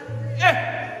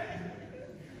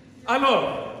 Alors,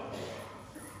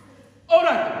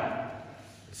 oracle.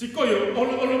 Sikoyo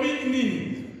olobi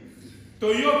nini?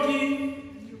 Toyoki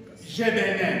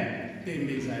Ebnm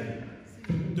tembezali.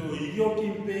 Toyoki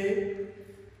mpe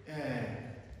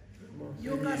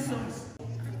yoka sens.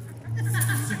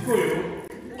 Sikoyo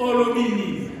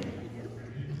Olobini.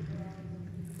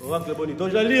 Oracle boni, ton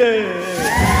jalier.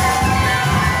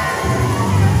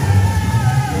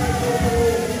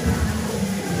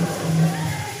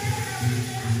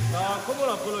 Comment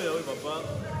la polo ya papa?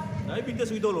 Na epite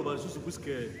so idolo ba susu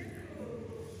puisque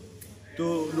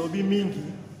to lobi mingi,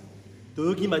 to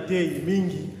yoki matei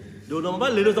mingi, do na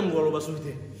mbala lelo za mukolo ba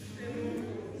sute.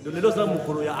 Do lelo za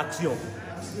mukolo ya action.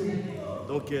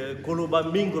 Donc, koloba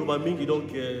mingi,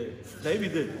 donc, c'est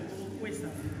évident. Oui, ça.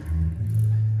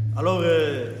 Alors,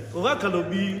 oracle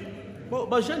lobi, bon,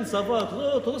 bah, jeune, ça va,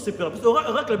 tout ça, c'est peur. Parce que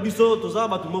oracle biso, tout ça,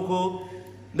 batumoko,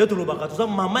 neto lobaka, tout ça,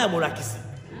 maman ya molakisi.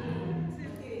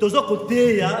 Tout ça,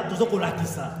 côté, ya, tout ça,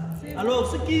 kolakisa.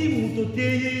 Alors, ce qui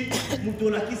moutoté,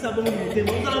 moutolakisa, bon, moutoté,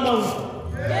 on a la main.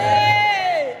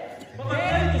 Papa,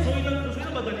 tout ça, tout ça,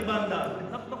 batalibanda.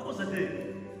 Pas quoi ça dit?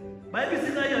 Bah, et puis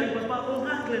c'est papa,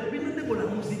 oracle, puis nous devons la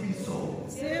musique biso.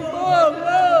 C'est bon,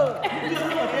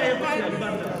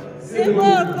 c'est bon.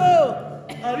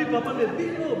 Ah oui, papa, mais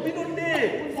bino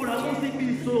né, pour la musique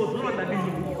biso, dans la bino.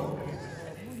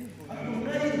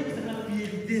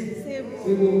 C'est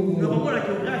bon. Le moment là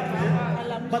que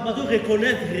oracle, papa doit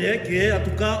reconnaître que, en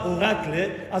tout cas,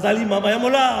 oracle, azali mama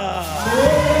yamola.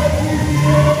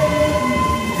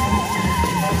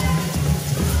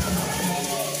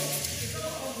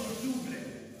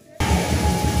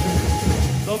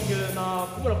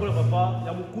 kumala kola papa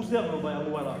ya mukuse ya loba ya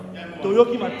wala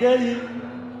toyoki matei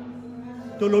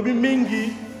tolobi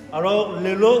mingi alors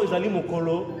lelo ezali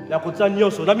mokolo ya kotia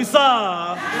nyonso na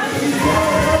misa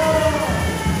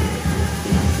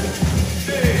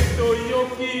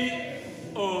toyoki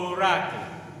oracle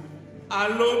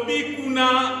alobi kuna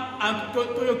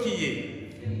toyoki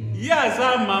ye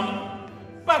aza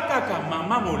pa kaka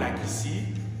mama molakisi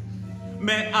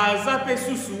me aza pe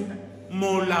susu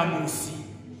molamusi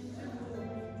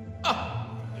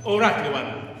oracle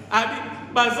wana abi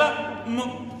baza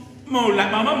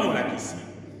mama molakisi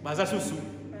baza susu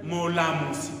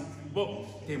molamusi bon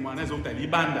témoignage okali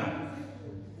banda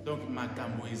donc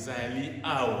makambo ezali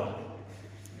awa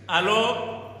alors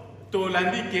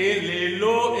tolandi ke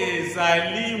lelo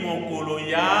ezali mokolo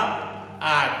ya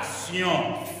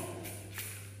action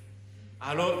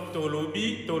alors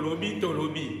tolobi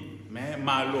mais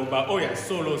maloba oya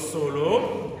solo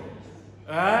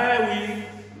ah oui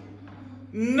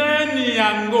nani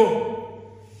yango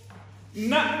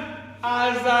na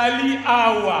azali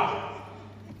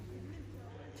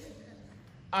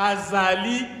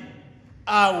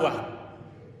awa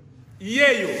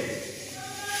yeyo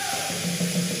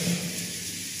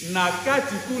na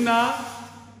kati kuna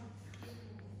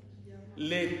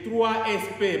les 3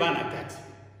 SP bana kati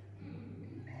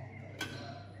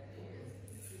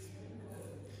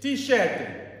t-shirt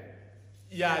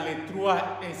y a les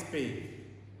 3 SP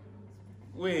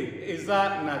oui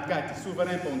eza na kati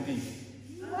souverain pontife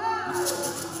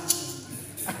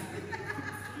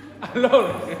alors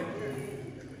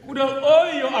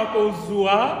oyo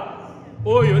akozwa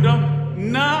oyo donc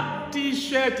na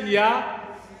t-shirt ya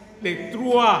les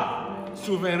 3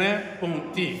 souverains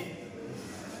pontifes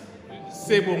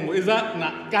c'est bon eza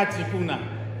na kati kuna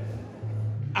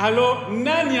alors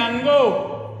nani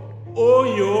yango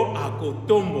oyo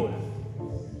akotombola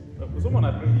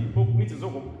kozomona pe po niti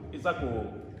zoko eza ko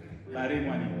bare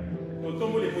mwani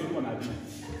kotombola po ko na bi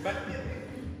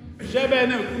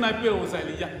jebene kuna pe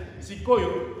ozalia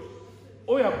sikoyo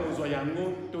oyo akozwa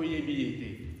yango toyebi ete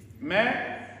mais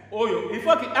oyo il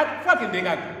faut que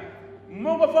ndengaka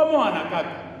moko fa mwana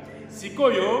kaka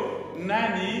sikoyo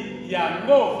nani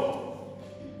yango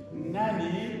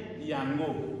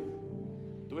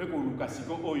towe koluka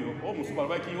siko oyo o musu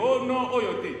balobaki oh non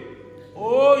oyo te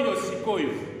oyo sikoyo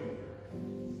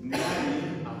nani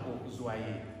akozwa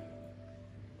ye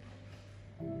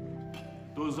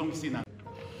tozongisi na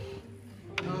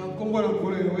Kongo na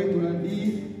kolo wetu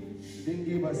landi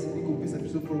ndenge basili kopesa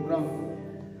biso programme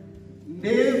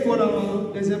nde mpona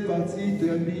deuxième partie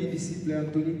toyambi disciple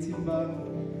Anthony Timba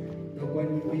donc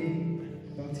animé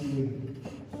partie oyo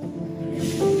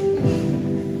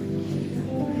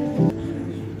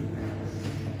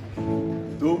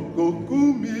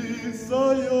tokokumisa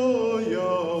yo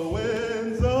yawe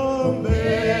nzambe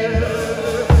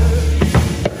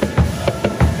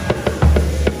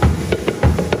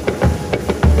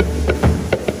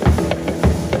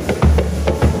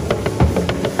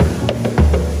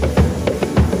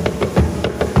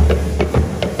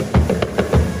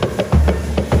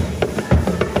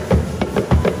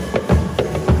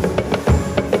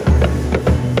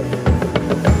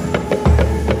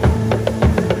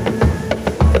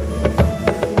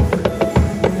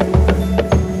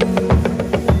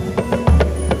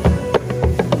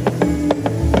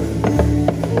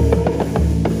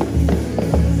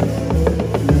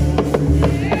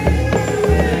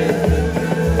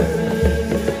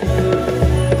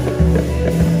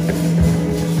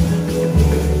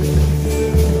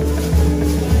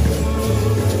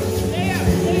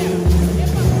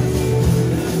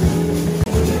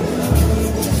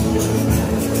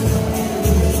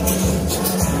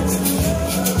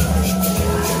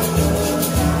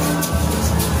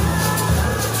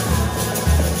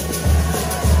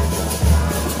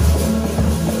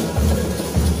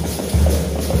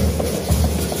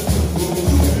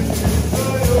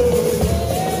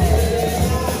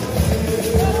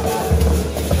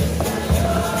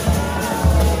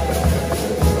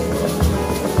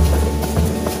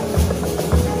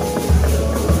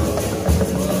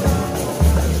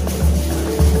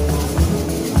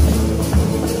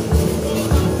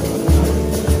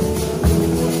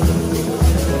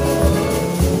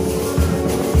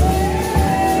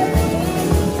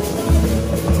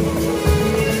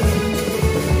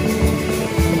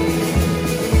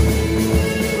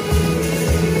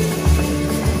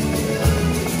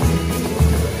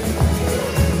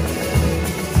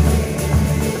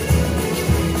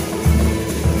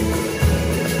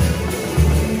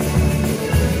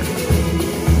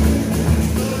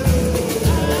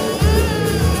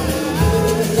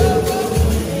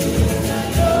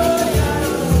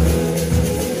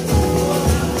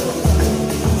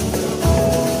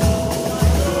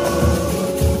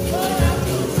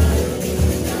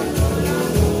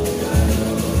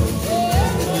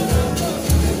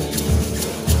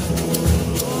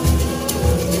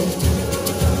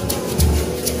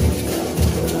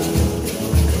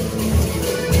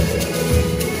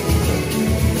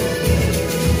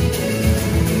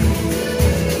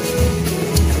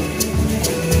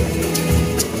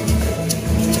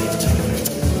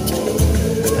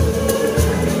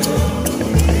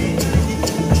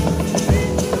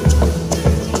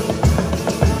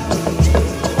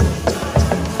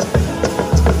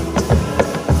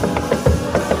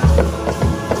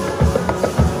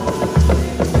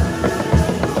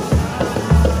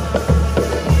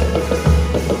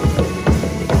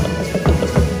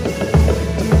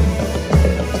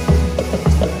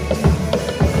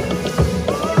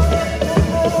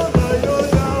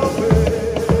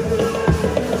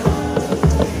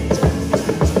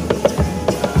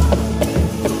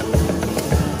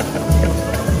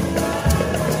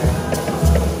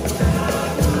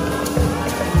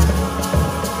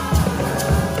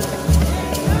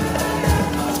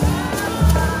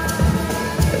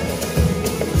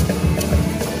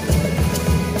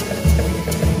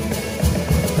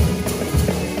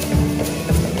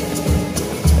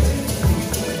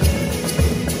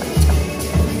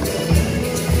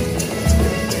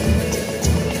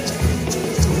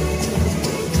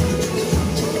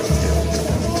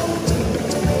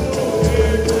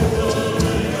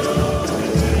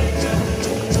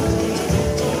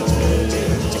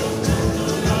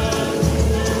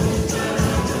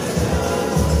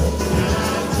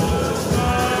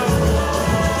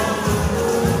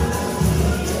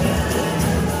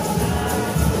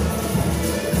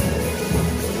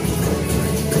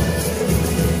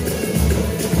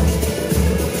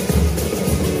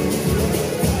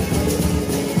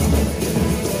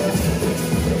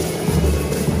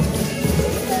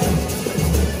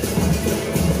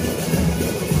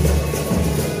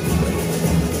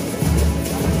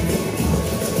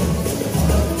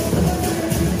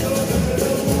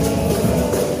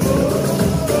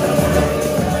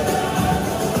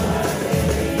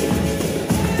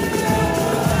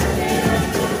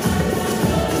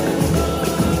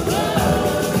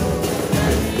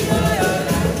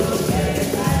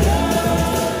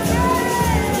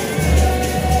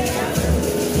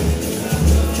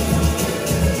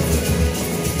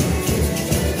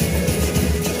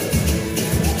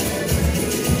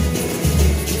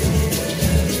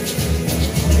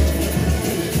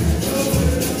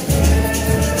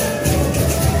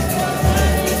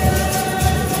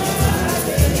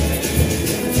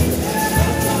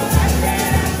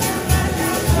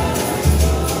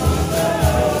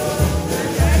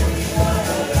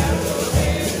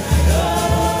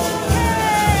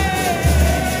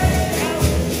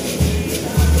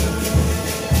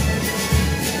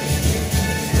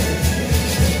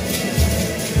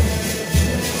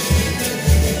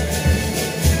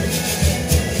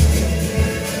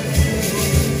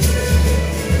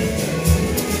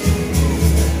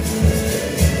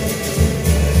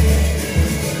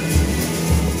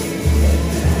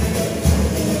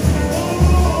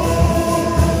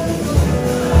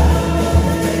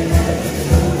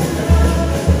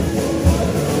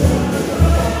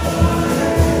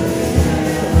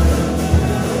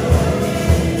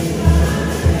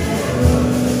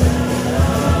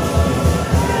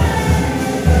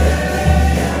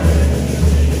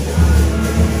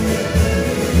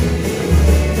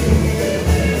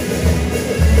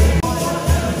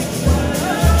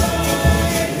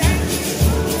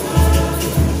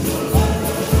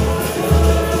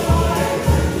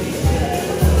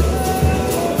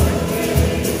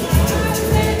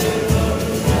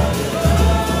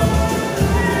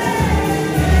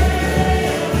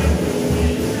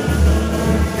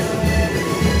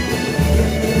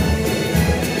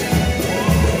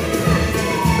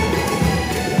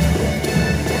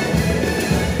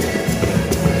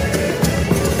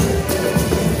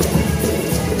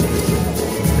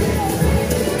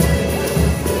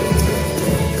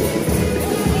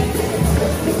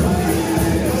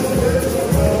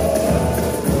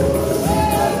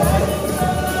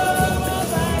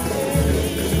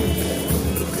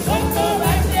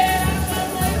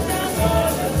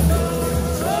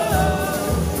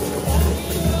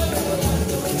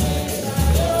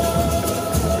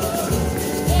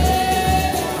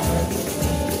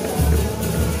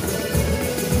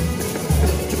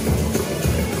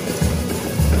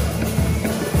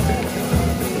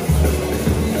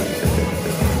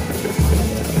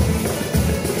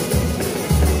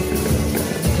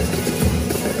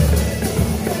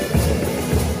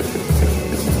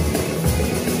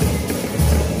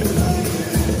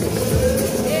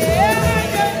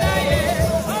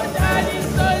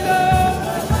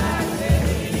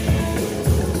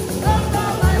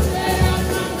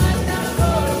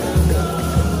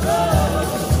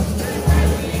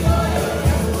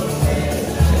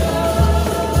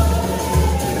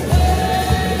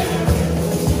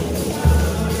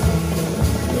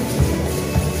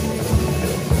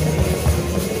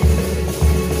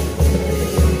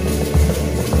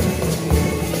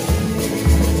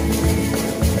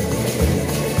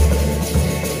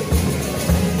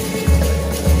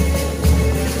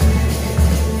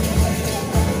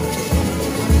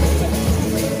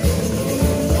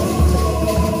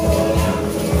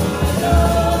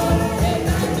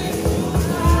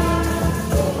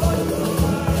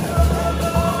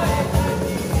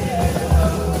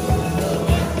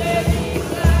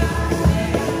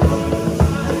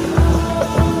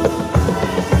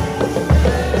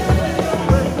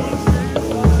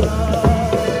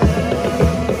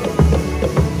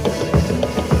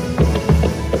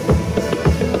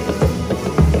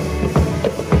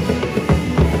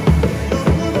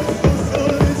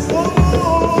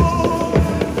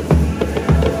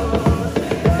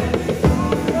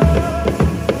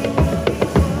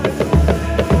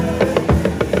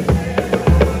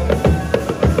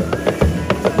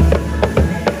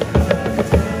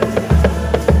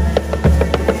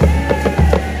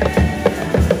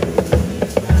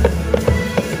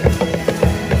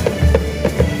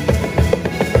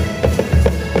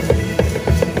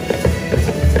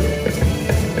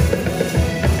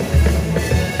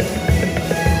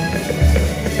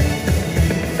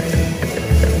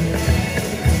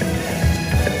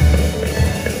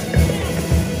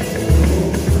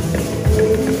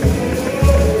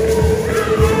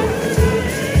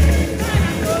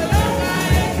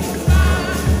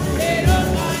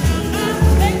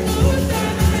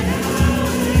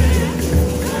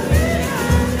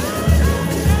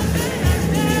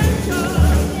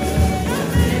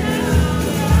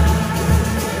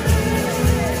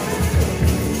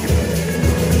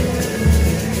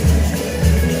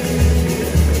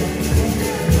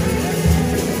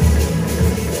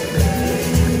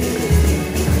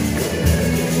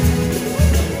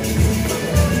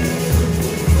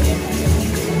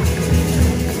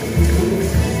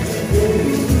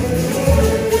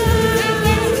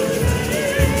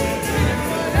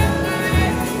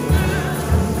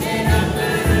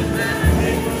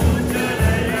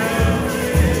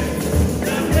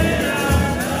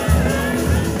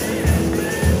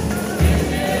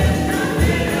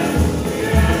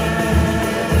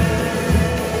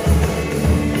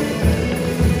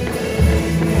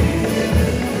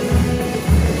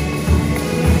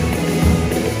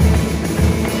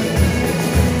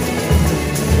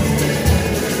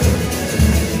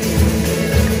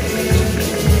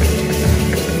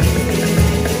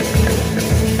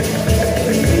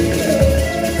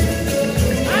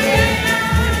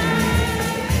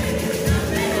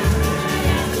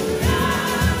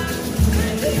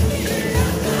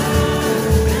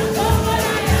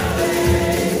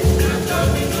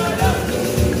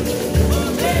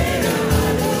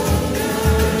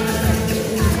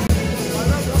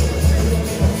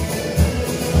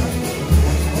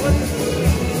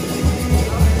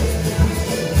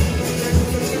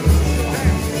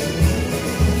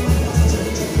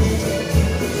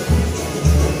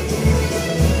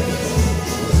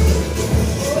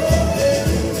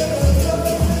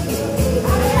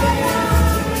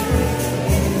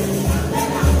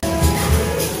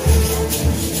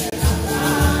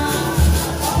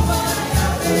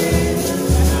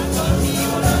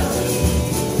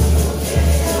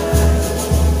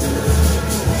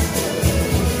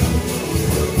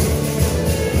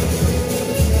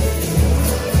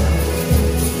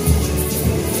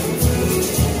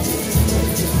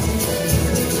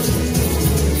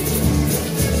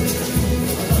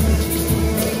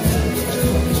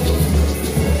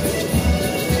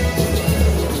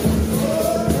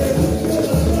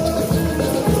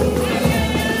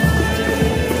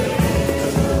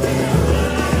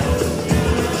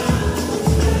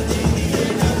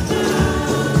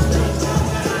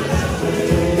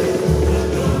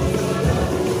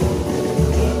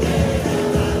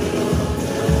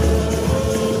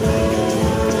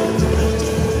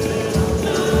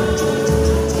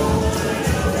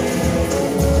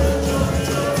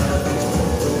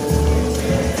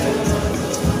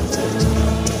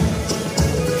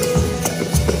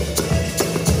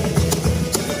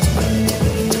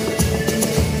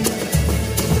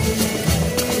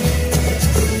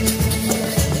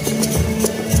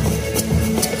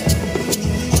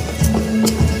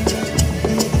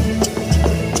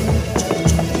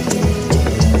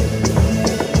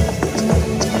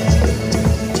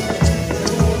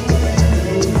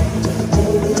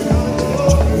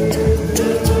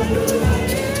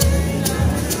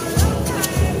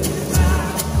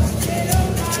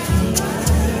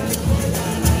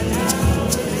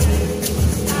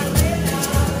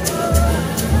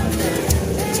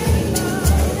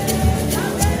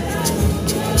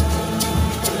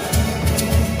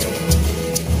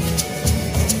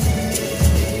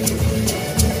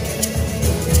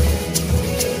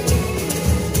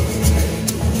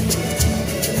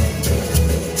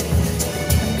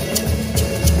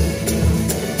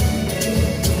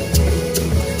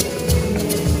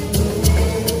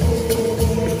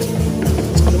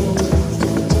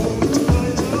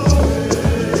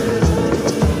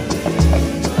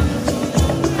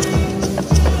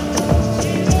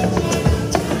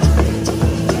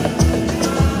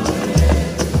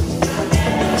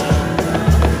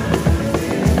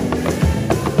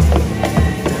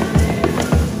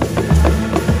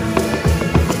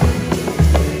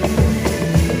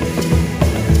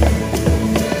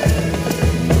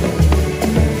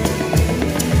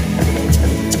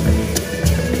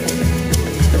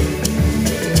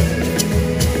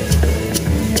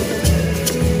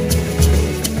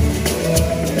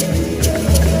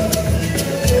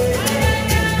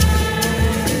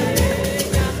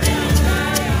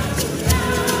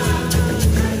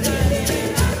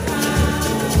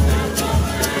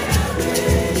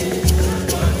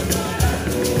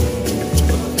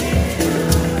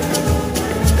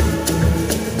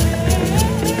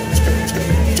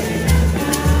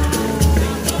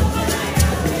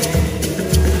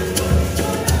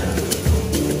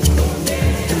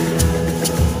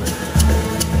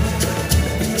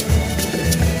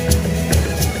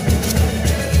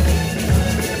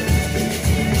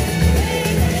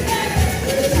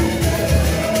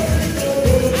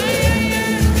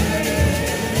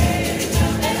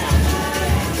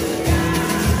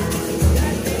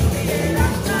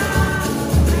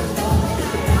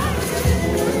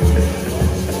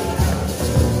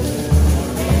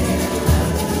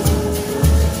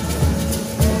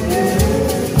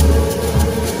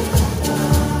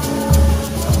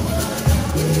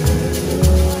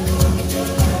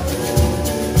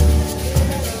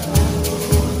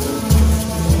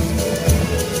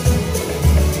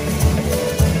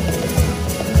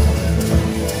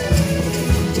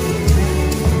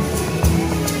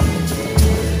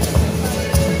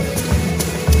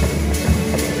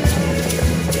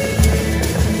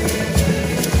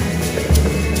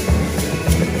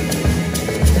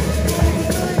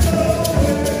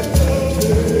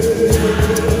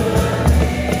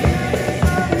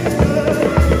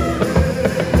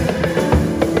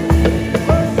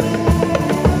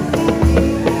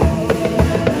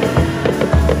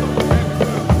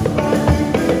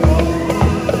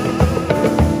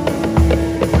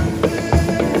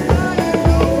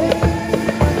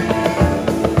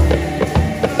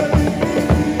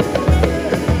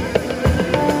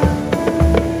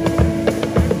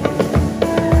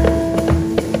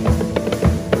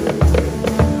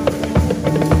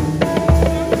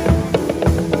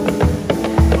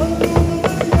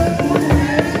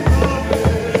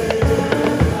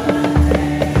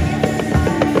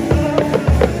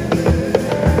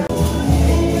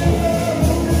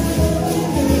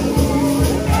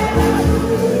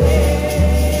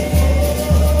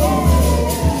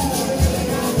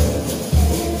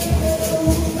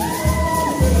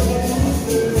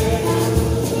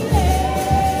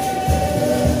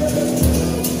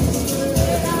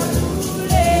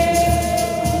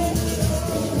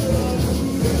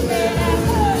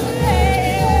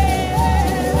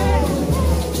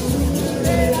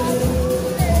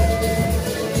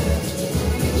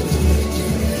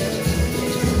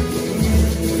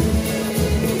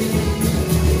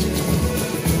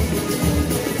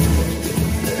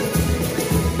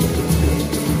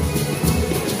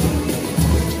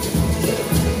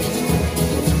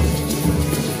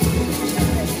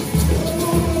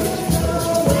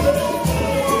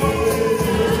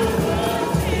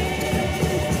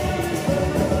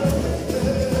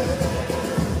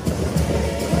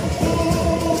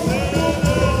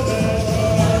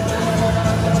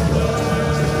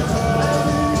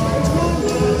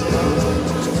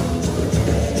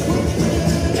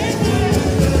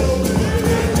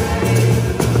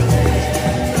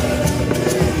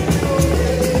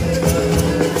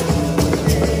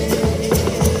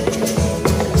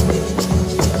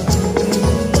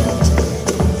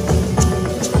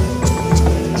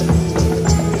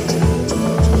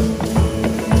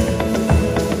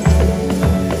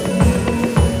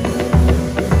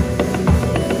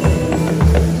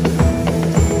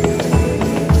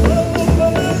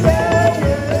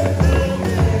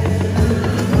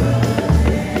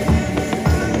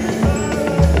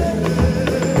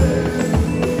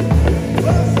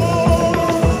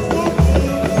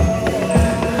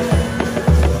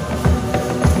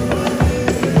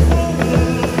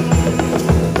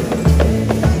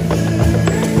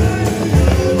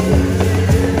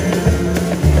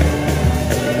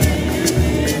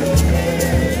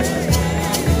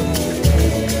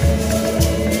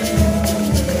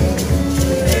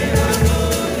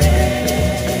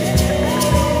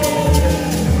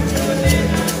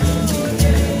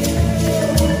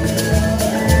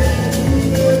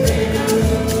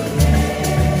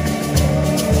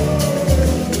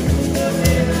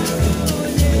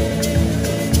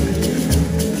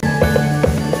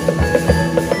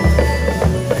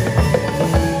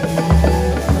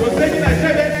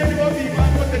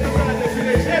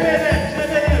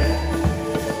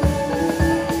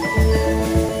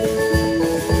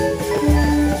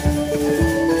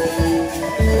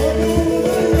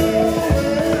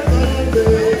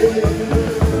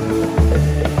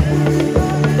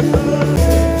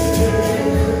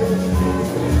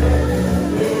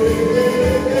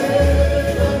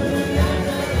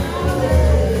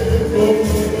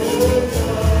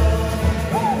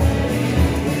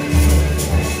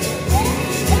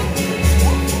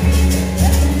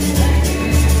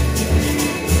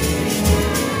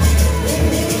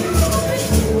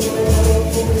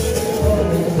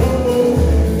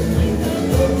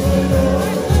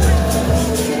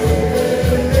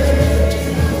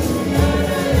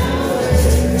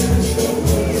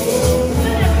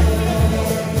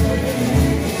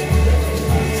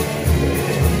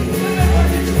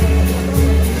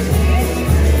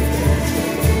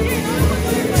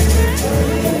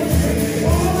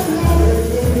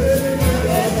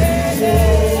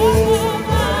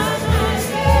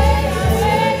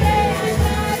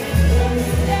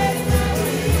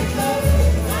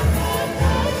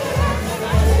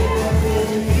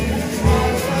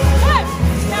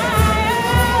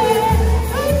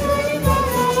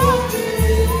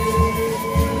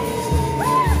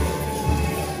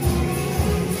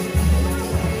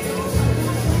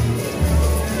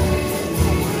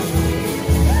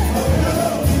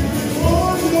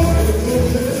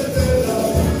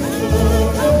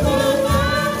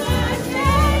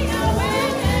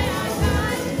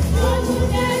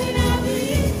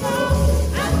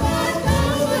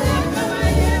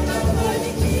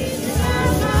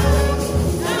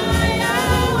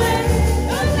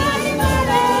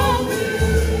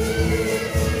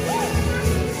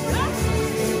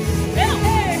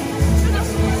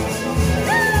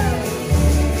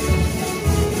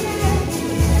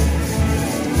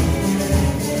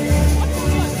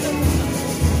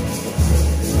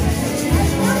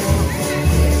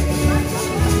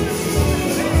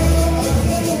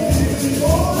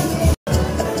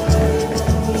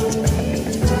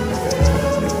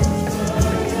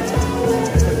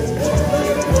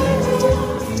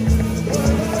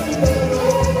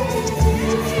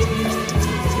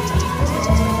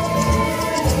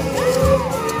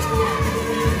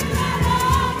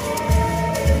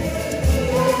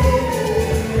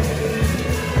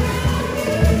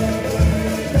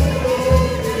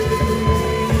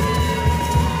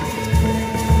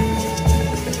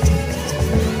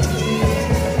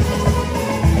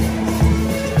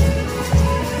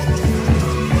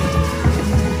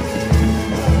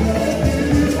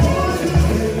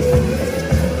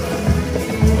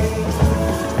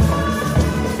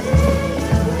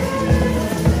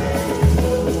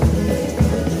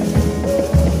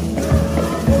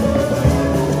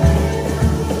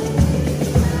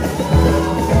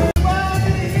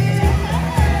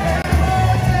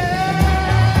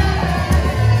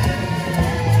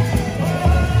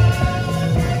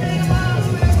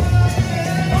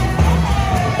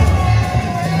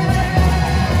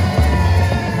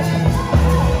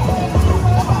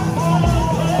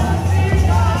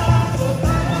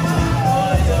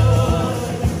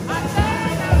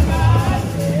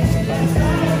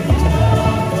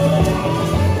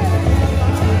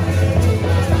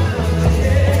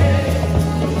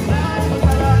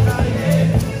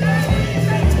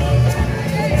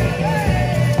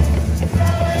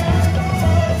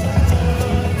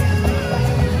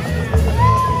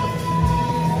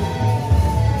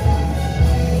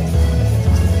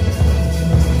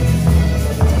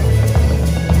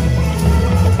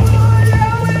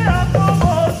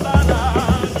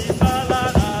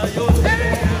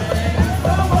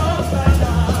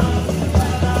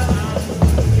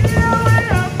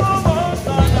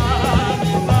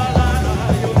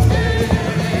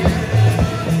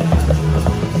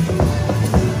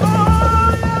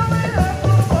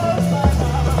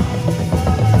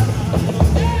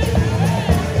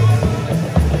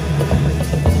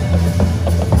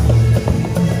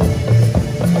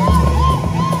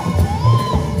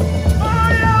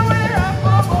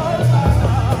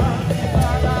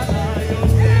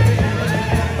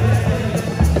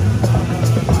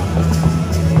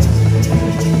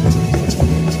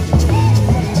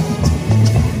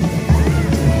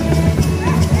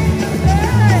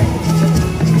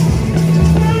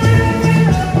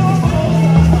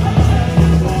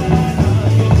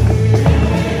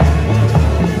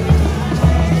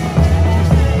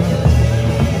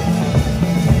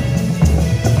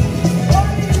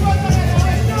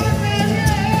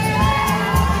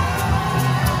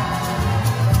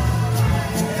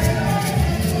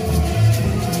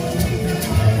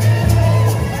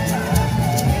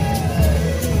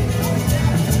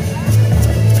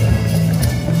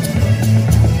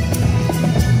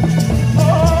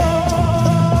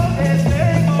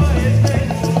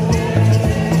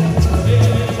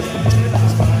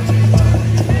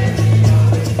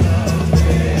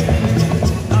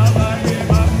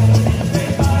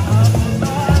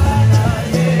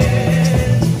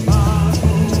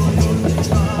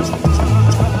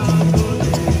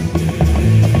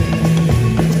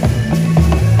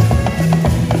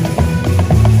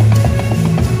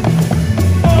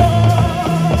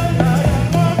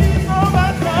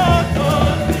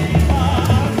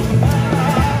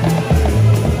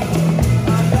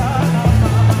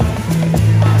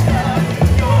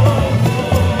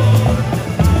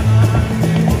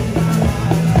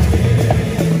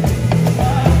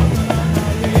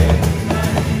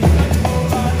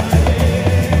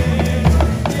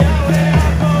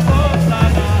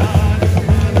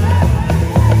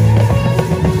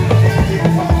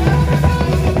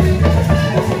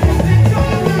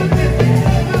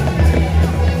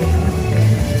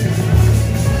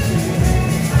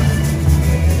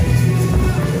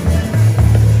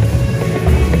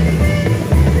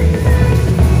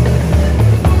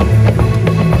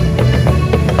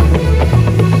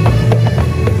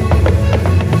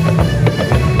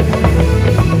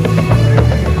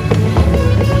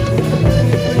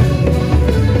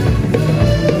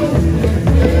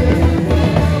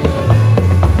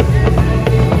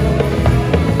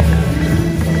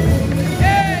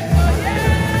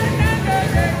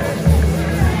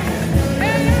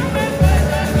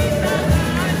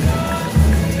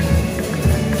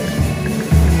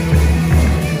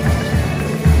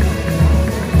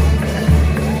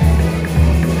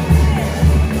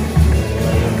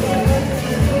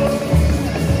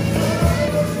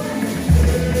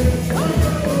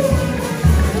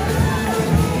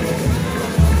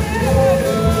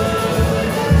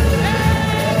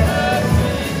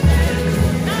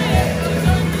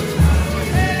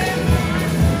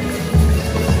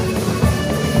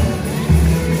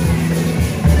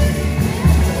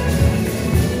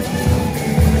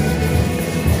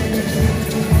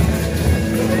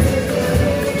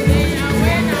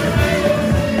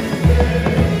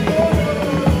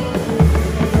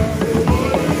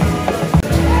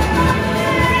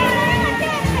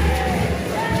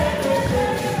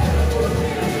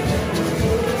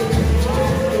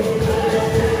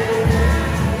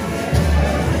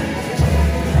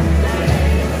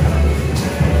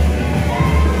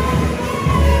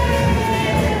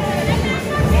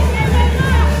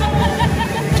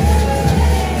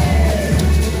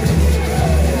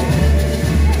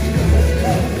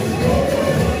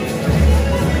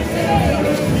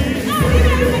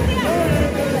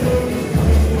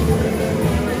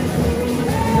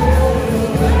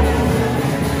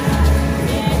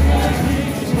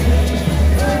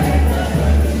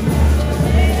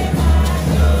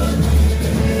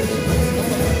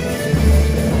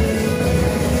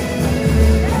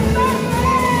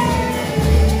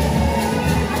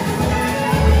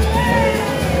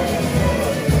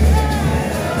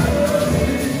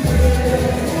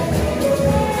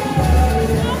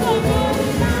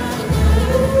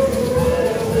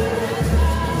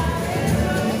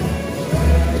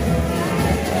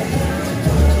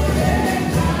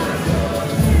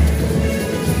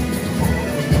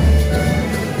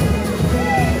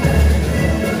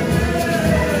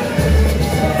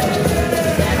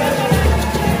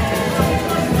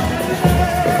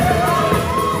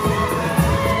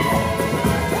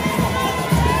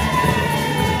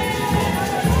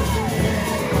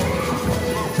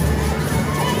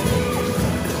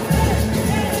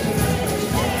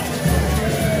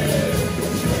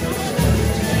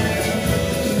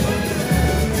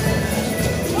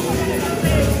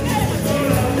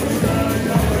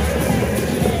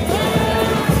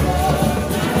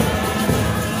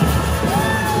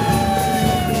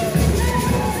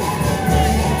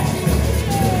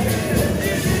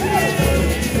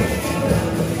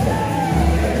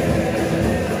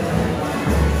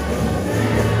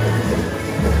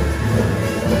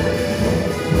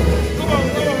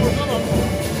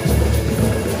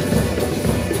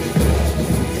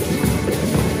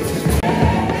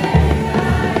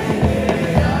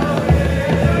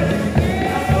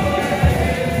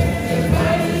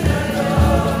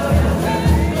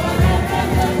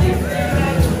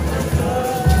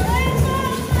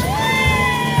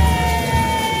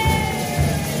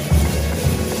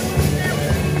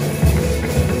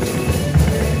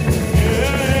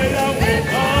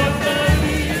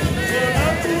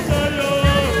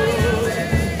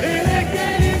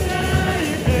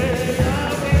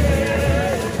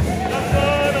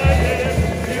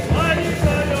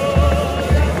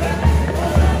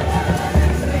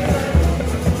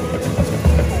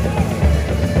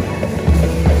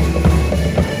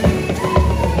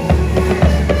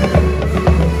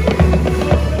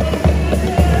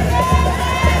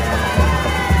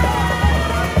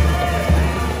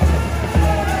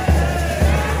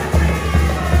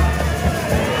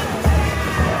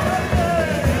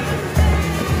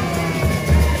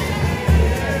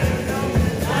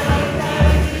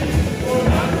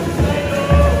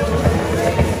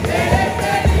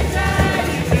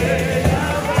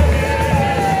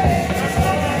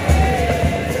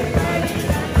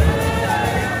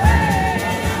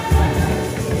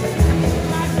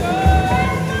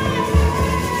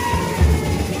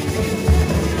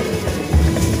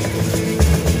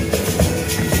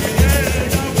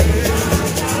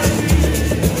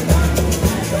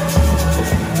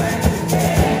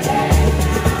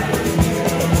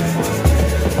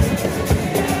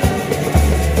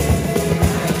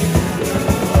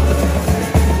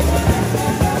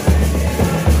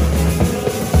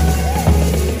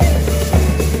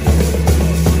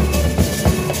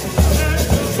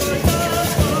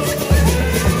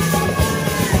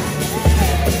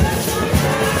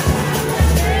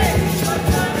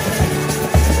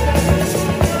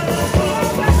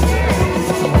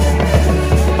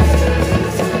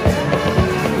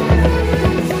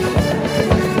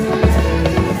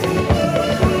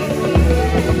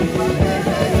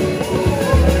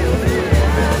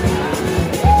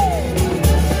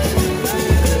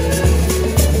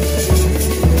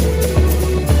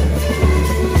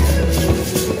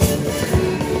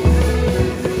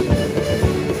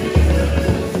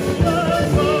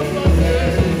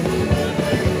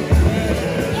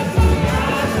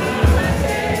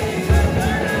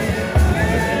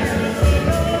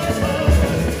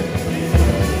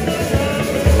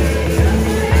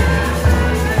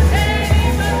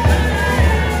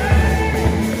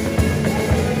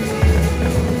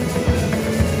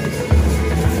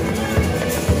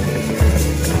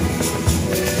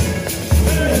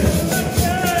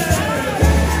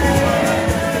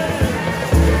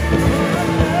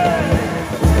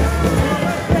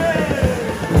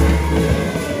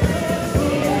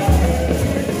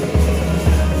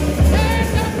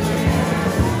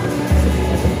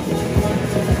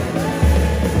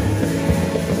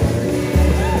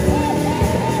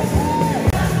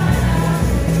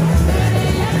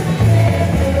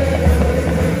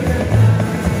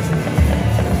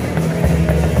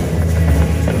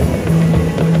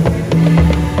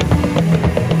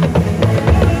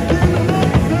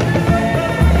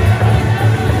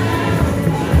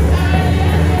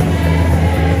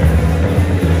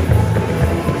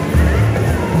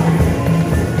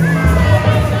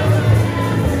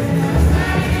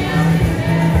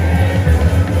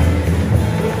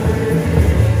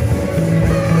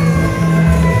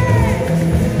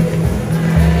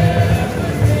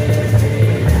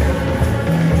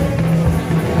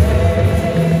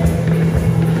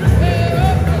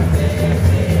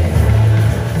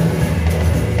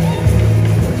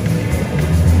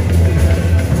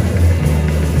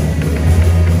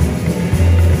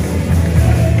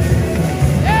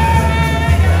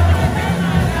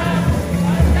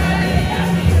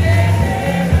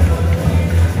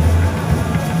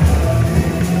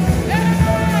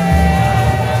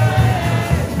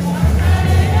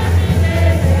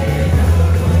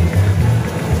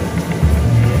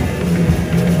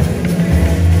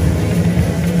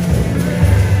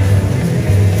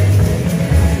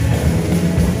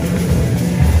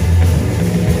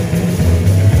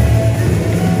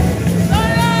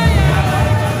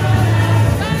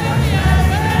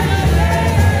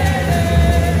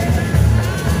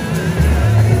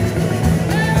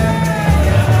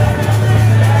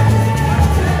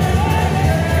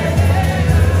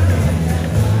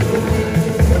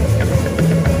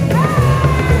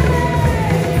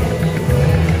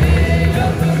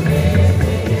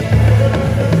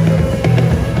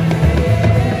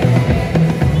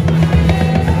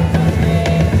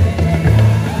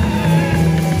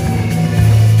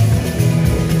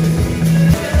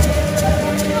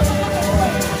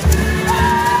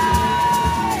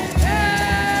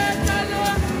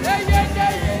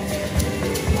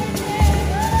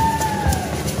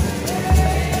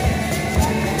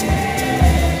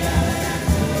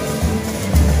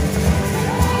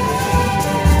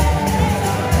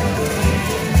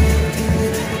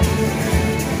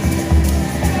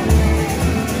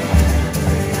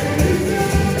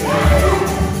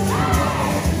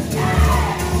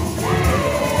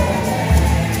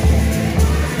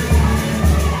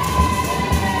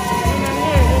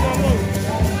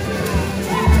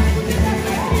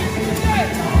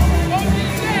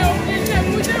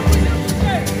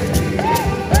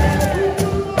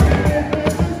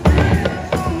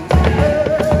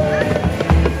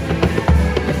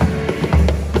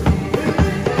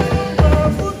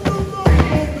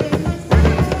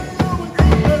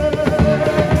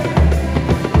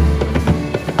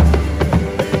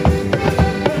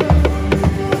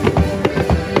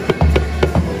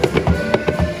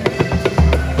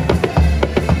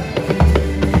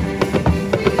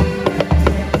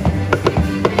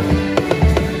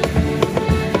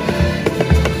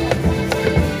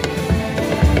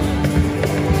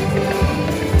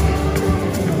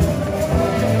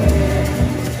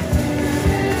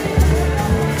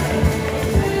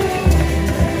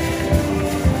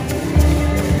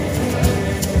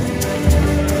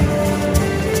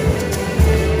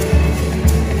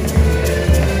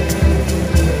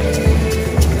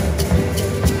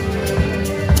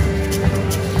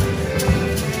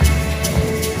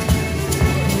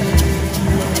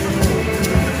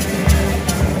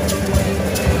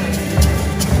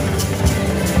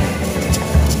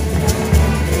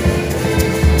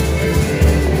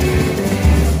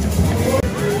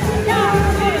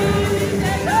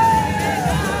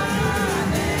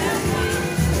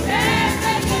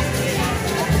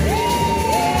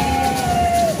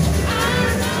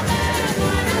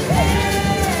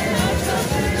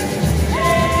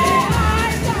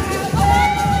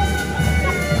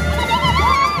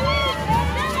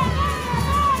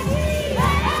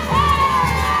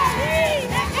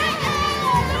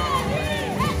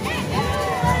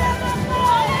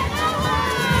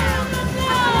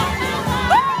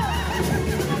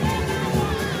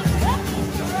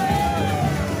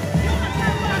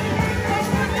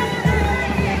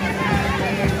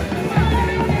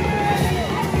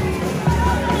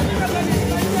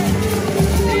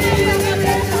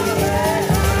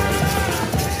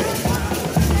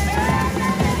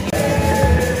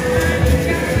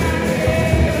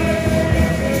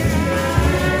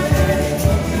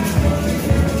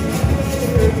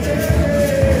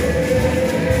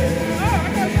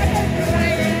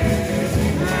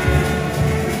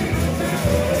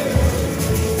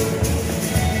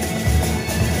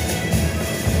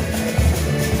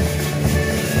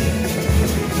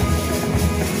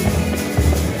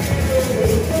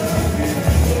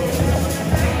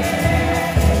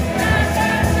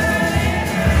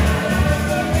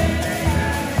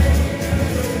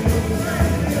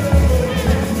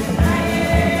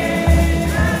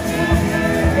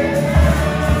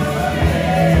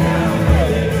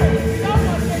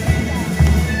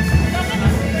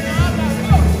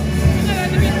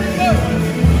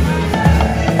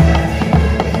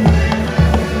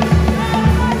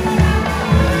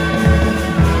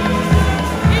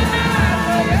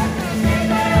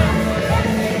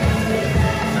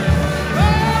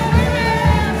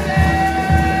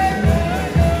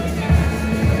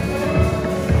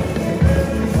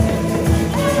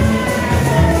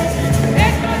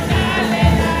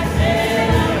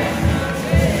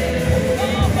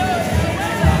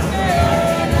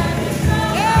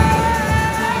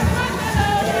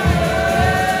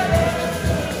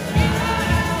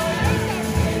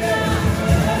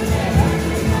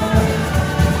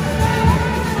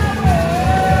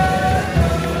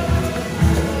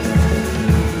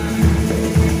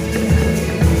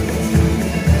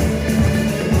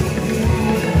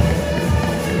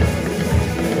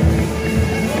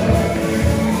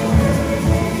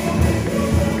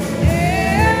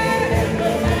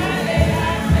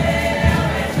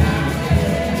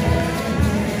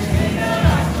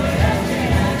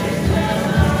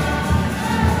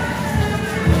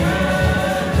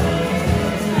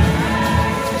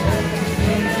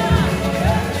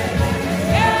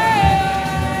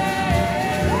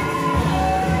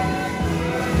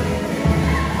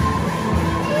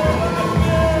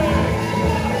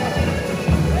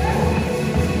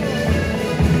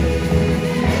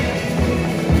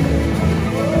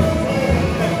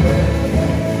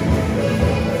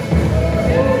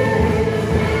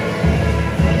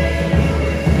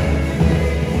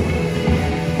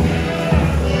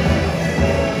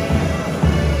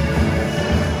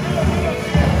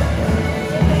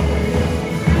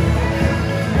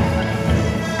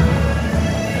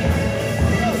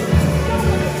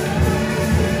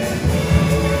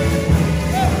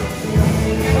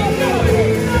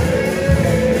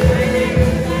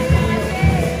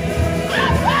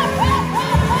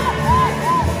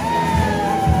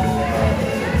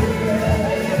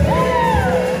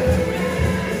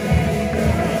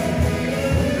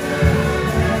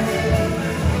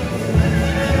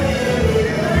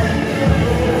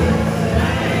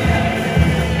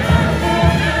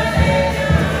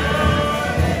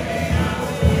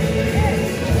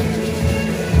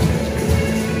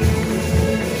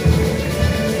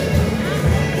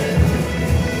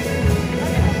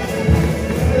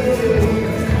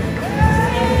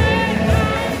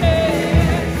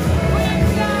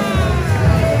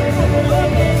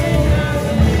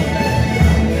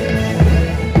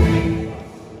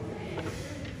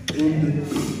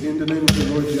in the name of the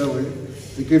Lord Yahweh,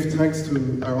 we give thanks to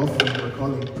our offering for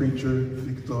calling preacher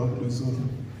Victor Luzon.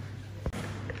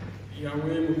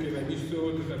 Yahweh mokela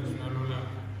biso tozalisa lola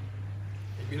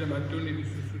ebila batoni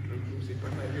lisusu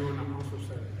tozepana yo na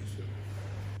masosala biso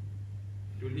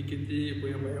toliki te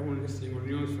koyamba yango na esengo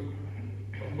nyonso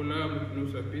pambola moto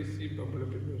nyonso apesi pambola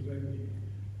mpe bozali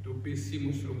topesi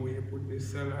mosolo moye po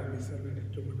tesala misala na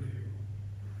etongo na yo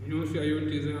nyonso ya yo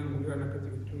te eza na monga na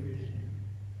kati bitongeli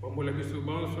pambola biso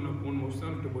banso na mpona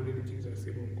mosala toboleli tikisa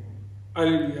se bongo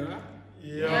alleluya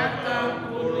yaka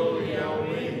nkolo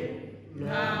yawe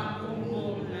na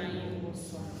kombo na yo.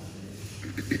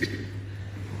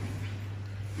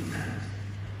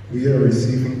 We are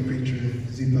receiving preacher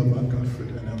Zita Baka for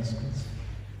the announcements.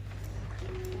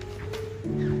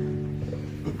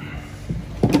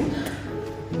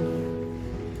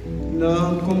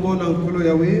 Na kombo na nkolo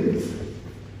yawe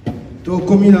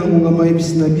tokomi na ngonga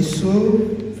mayebisi na biso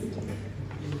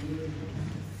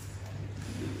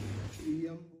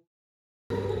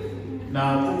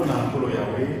na kombo na nkolo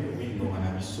yawe wingonga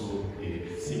na biso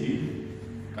esili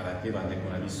kala te bandeko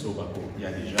na biso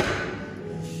bakoya deja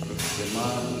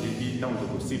vraiment lebi ntango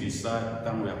tokosilisa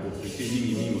ntango ya koprete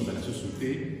mingimingi ozala susu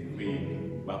te pe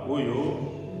baoyo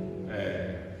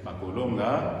bakolonga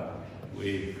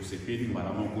tosepeli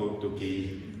mbala moko tokei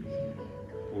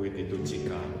po ete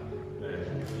totika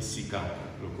esika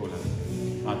lokola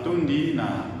matondi na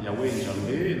yawe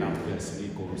nzambe na oyasili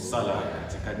kosala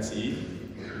katikati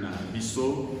na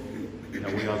biso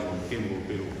yawe azwa nkembo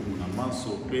mpe lokumu na manso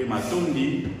mpe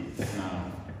matondi na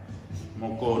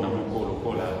moko na moko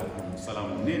lokola mosala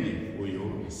monene oyo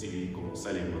esili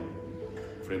kosalema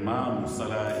vraiment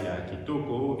mosala ya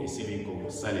kitoko esili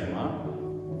kosalema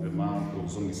vraiment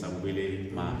kozongisa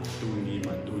bwele matondi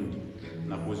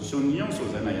na position nyonso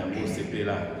oza na yango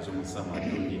sepela zongisa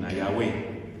matondi na yawe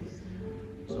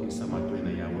zongisa matondi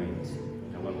na yawe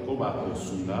po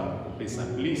bakosunga kopesa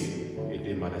plis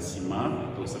ete mbala nsima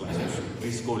tosala susu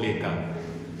plis koleka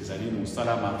ezali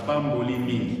mosala mapamboli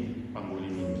mingi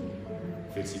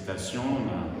félicitations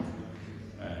na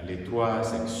les 3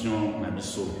 sections na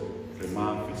biso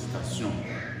vraiment félicitations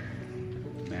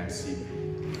merci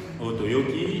oyo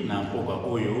toyoki na mpoka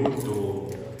oyo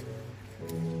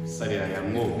tosalela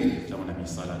yango ntango na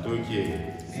misala toyoki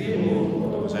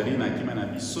tozali na kima na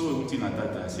biso euti na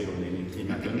tata selo ndenge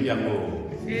kima tondi yango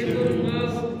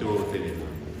totelema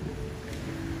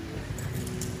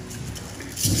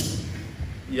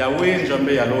yawe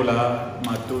nzambe yalola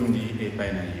matondi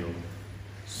epai na yo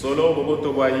solo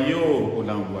boboto bwa yo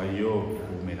olangwa yo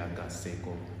omelaka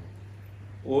seko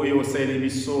oyo osaleli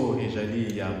biso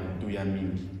ezali ya motu ya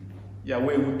mingi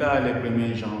yawe uta le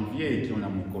 1er janvier ekio na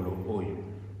mokolo oyo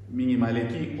mingi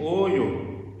maleki oyo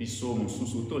biso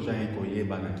mosusu tozali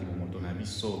koyeba na kibomoto na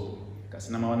biso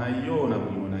kasi na mawa na yo na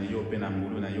bolingo na yo mpe na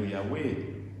ngulu na yo yawe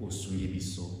osungi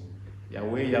biso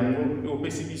yawe yango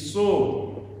opesi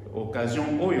biso occasion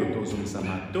oyo tozongisa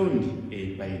matondi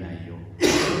epai na yo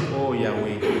o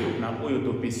yawe na oyo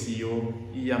topesi yo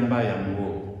yamba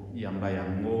yango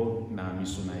na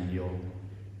miso na yo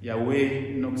yawe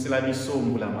nokisela biso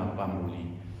mbula mapamboli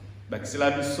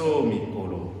bakisela biso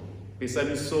mikolo pesa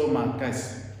biso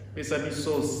makasi pesa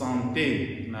biso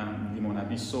sante na milimo na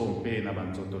biso mpe na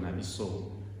banzoto na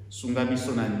biso sunga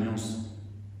biso na nyonso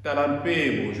tala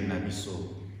mpe bozwi na biso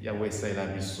yawe esalela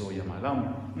biso ya malamu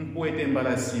mpo ete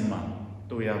mbala nsima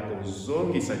toya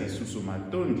kozongisa lisusu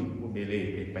matondi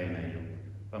obele epai na yo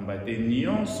pamba te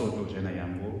nyonso tozwi na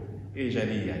yango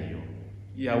ezali ya yo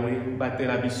yawe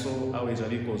batela biso awa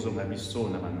ezali kozonga biso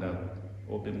na bandako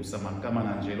opengusa makama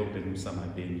na nzela opengusa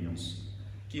mabe nyonso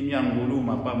kimia ngulu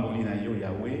mapamboli na yo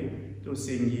yawe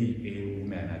tosengi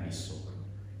eumela na biso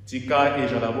tika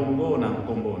ezala bongo na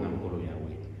nkombo na nkolo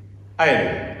yawe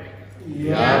aele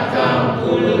yaka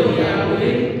nkolo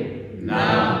yawe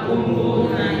na nkombo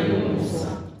na yo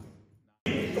mosa.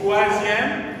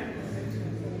 Troisième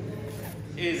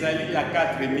ezali ya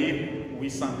 4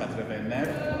 889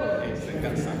 et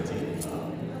 50 centimes.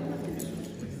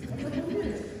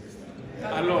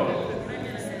 Alors,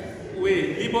 oui,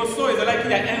 liboso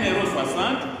ezalaki ya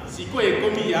 1,60 €, siko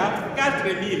ekomi ya 4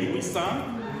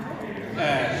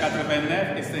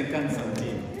 889 et 50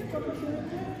 centimes.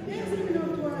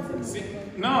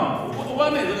 Non,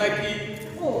 wana ezalaki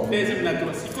deuxième na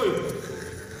trois, siko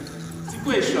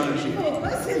échange.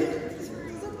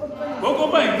 Vous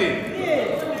comprenez?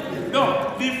 Donc,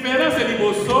 différence de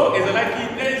liboso ezalaki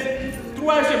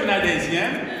troisième na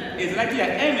deuxième, ezalaki ya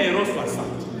 1,60 €.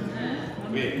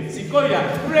 Oui, siko ya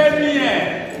première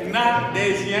na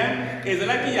deuxième,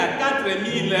 ezalaki ya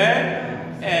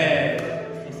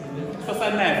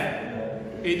 4,069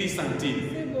 et 10 centimes.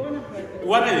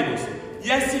 wana liboso.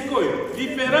 Ya sikoyo,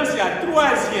 différence ya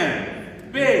troisième,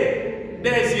 P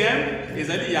deuxième,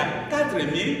 ezali ya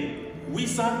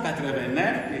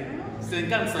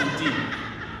 4,889,50 centimes.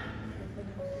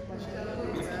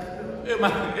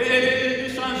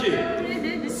 Changer.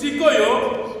 Sikoyo,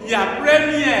 ya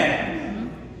première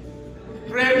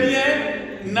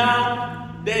na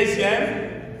deuxième,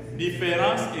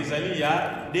 différence ezali ya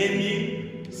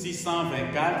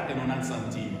 2,624,90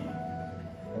 centimes.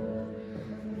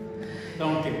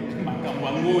 Donc,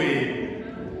 makambo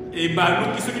et balu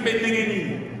qui s'occupe de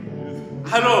nini.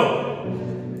 Alors,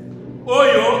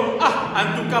 oyo, en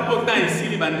tout cas, pourtant ici,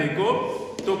 les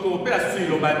bandeko, toko opéra sur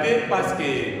le bâté parce que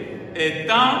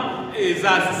étant et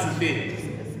ça suscité.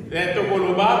 Toko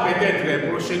loba peut-être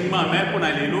prochainement, même pour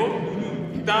aller l'eau,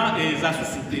 temps et ça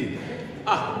suscité.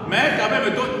 Mais quand même,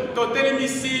 totel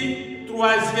ici,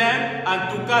 troisième, en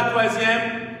tout cas, troisième,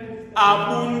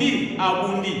 Abundi.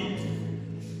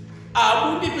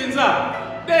 Abundi penza.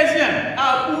 Deuxième,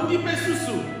 Abundi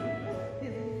pesusu.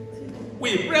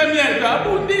 Oui, première,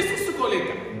 Abundi susu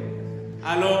koleka.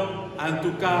 Alors, en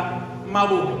tout cas,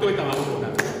 mabo, toi et ta mabo.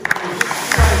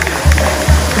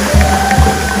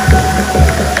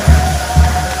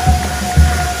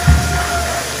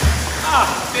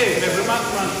 Mais vraiment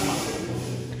franchement.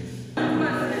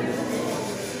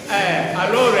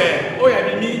 Alors,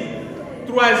 Oyamimi,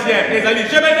 troisième, les amis,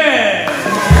 je venais.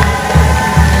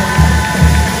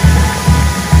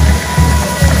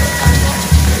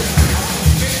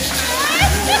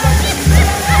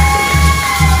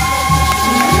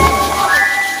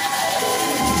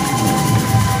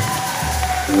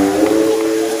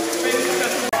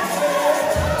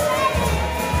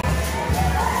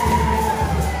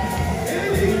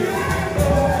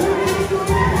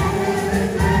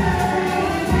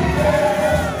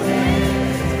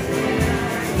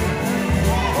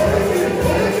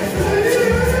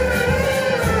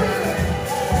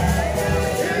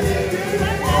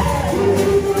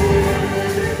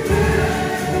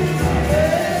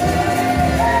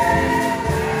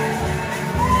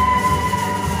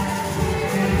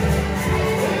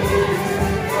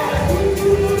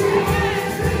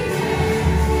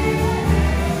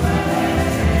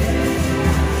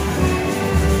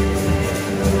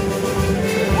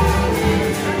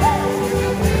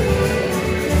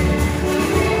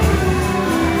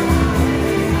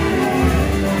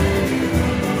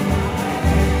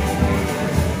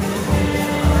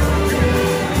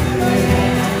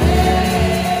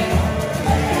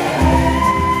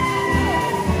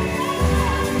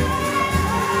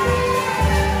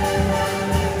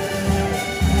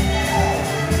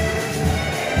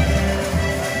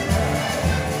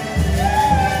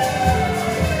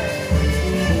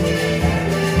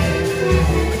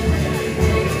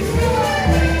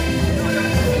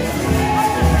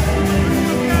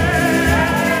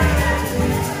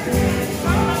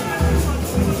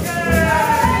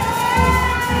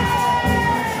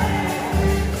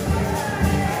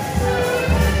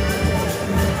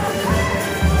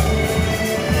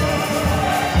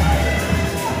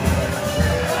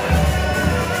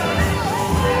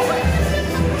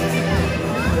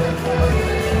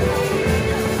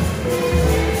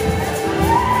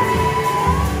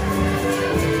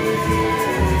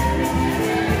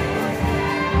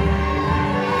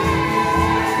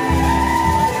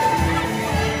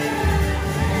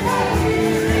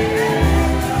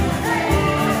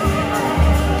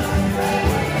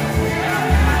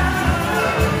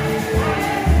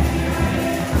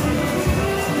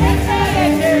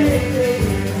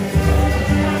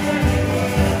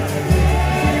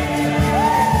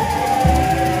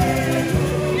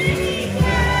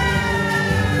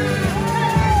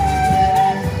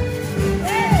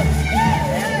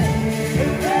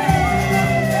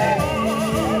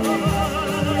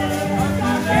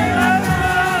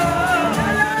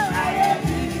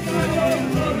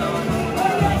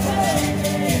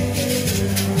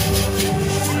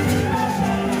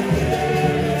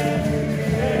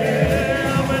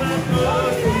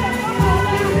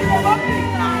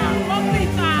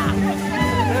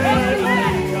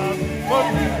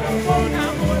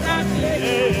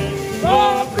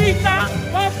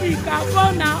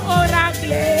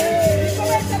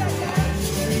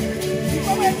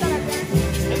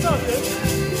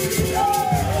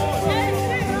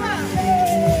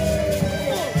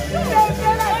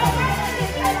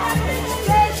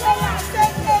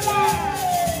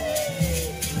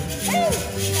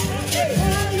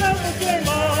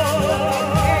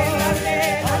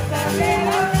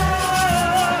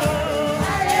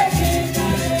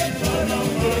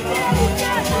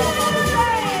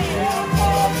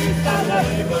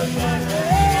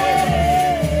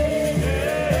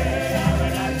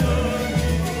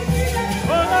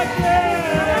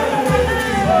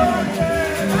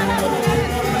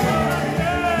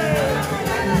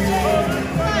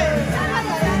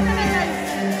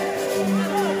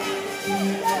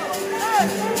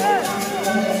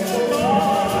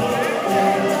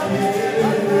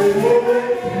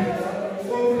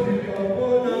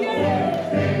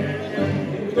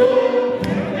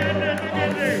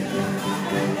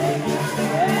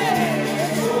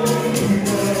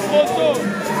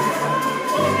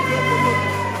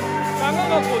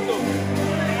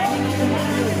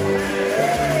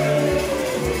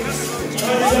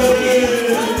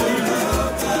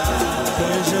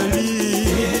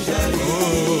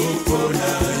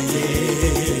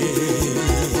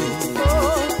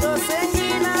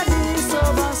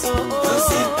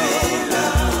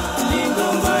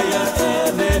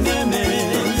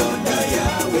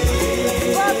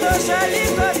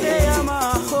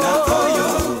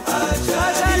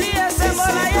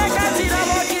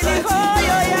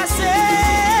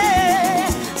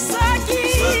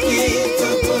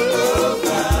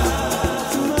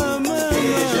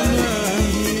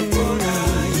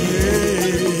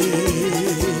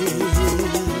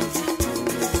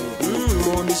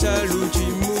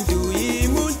 misalujimu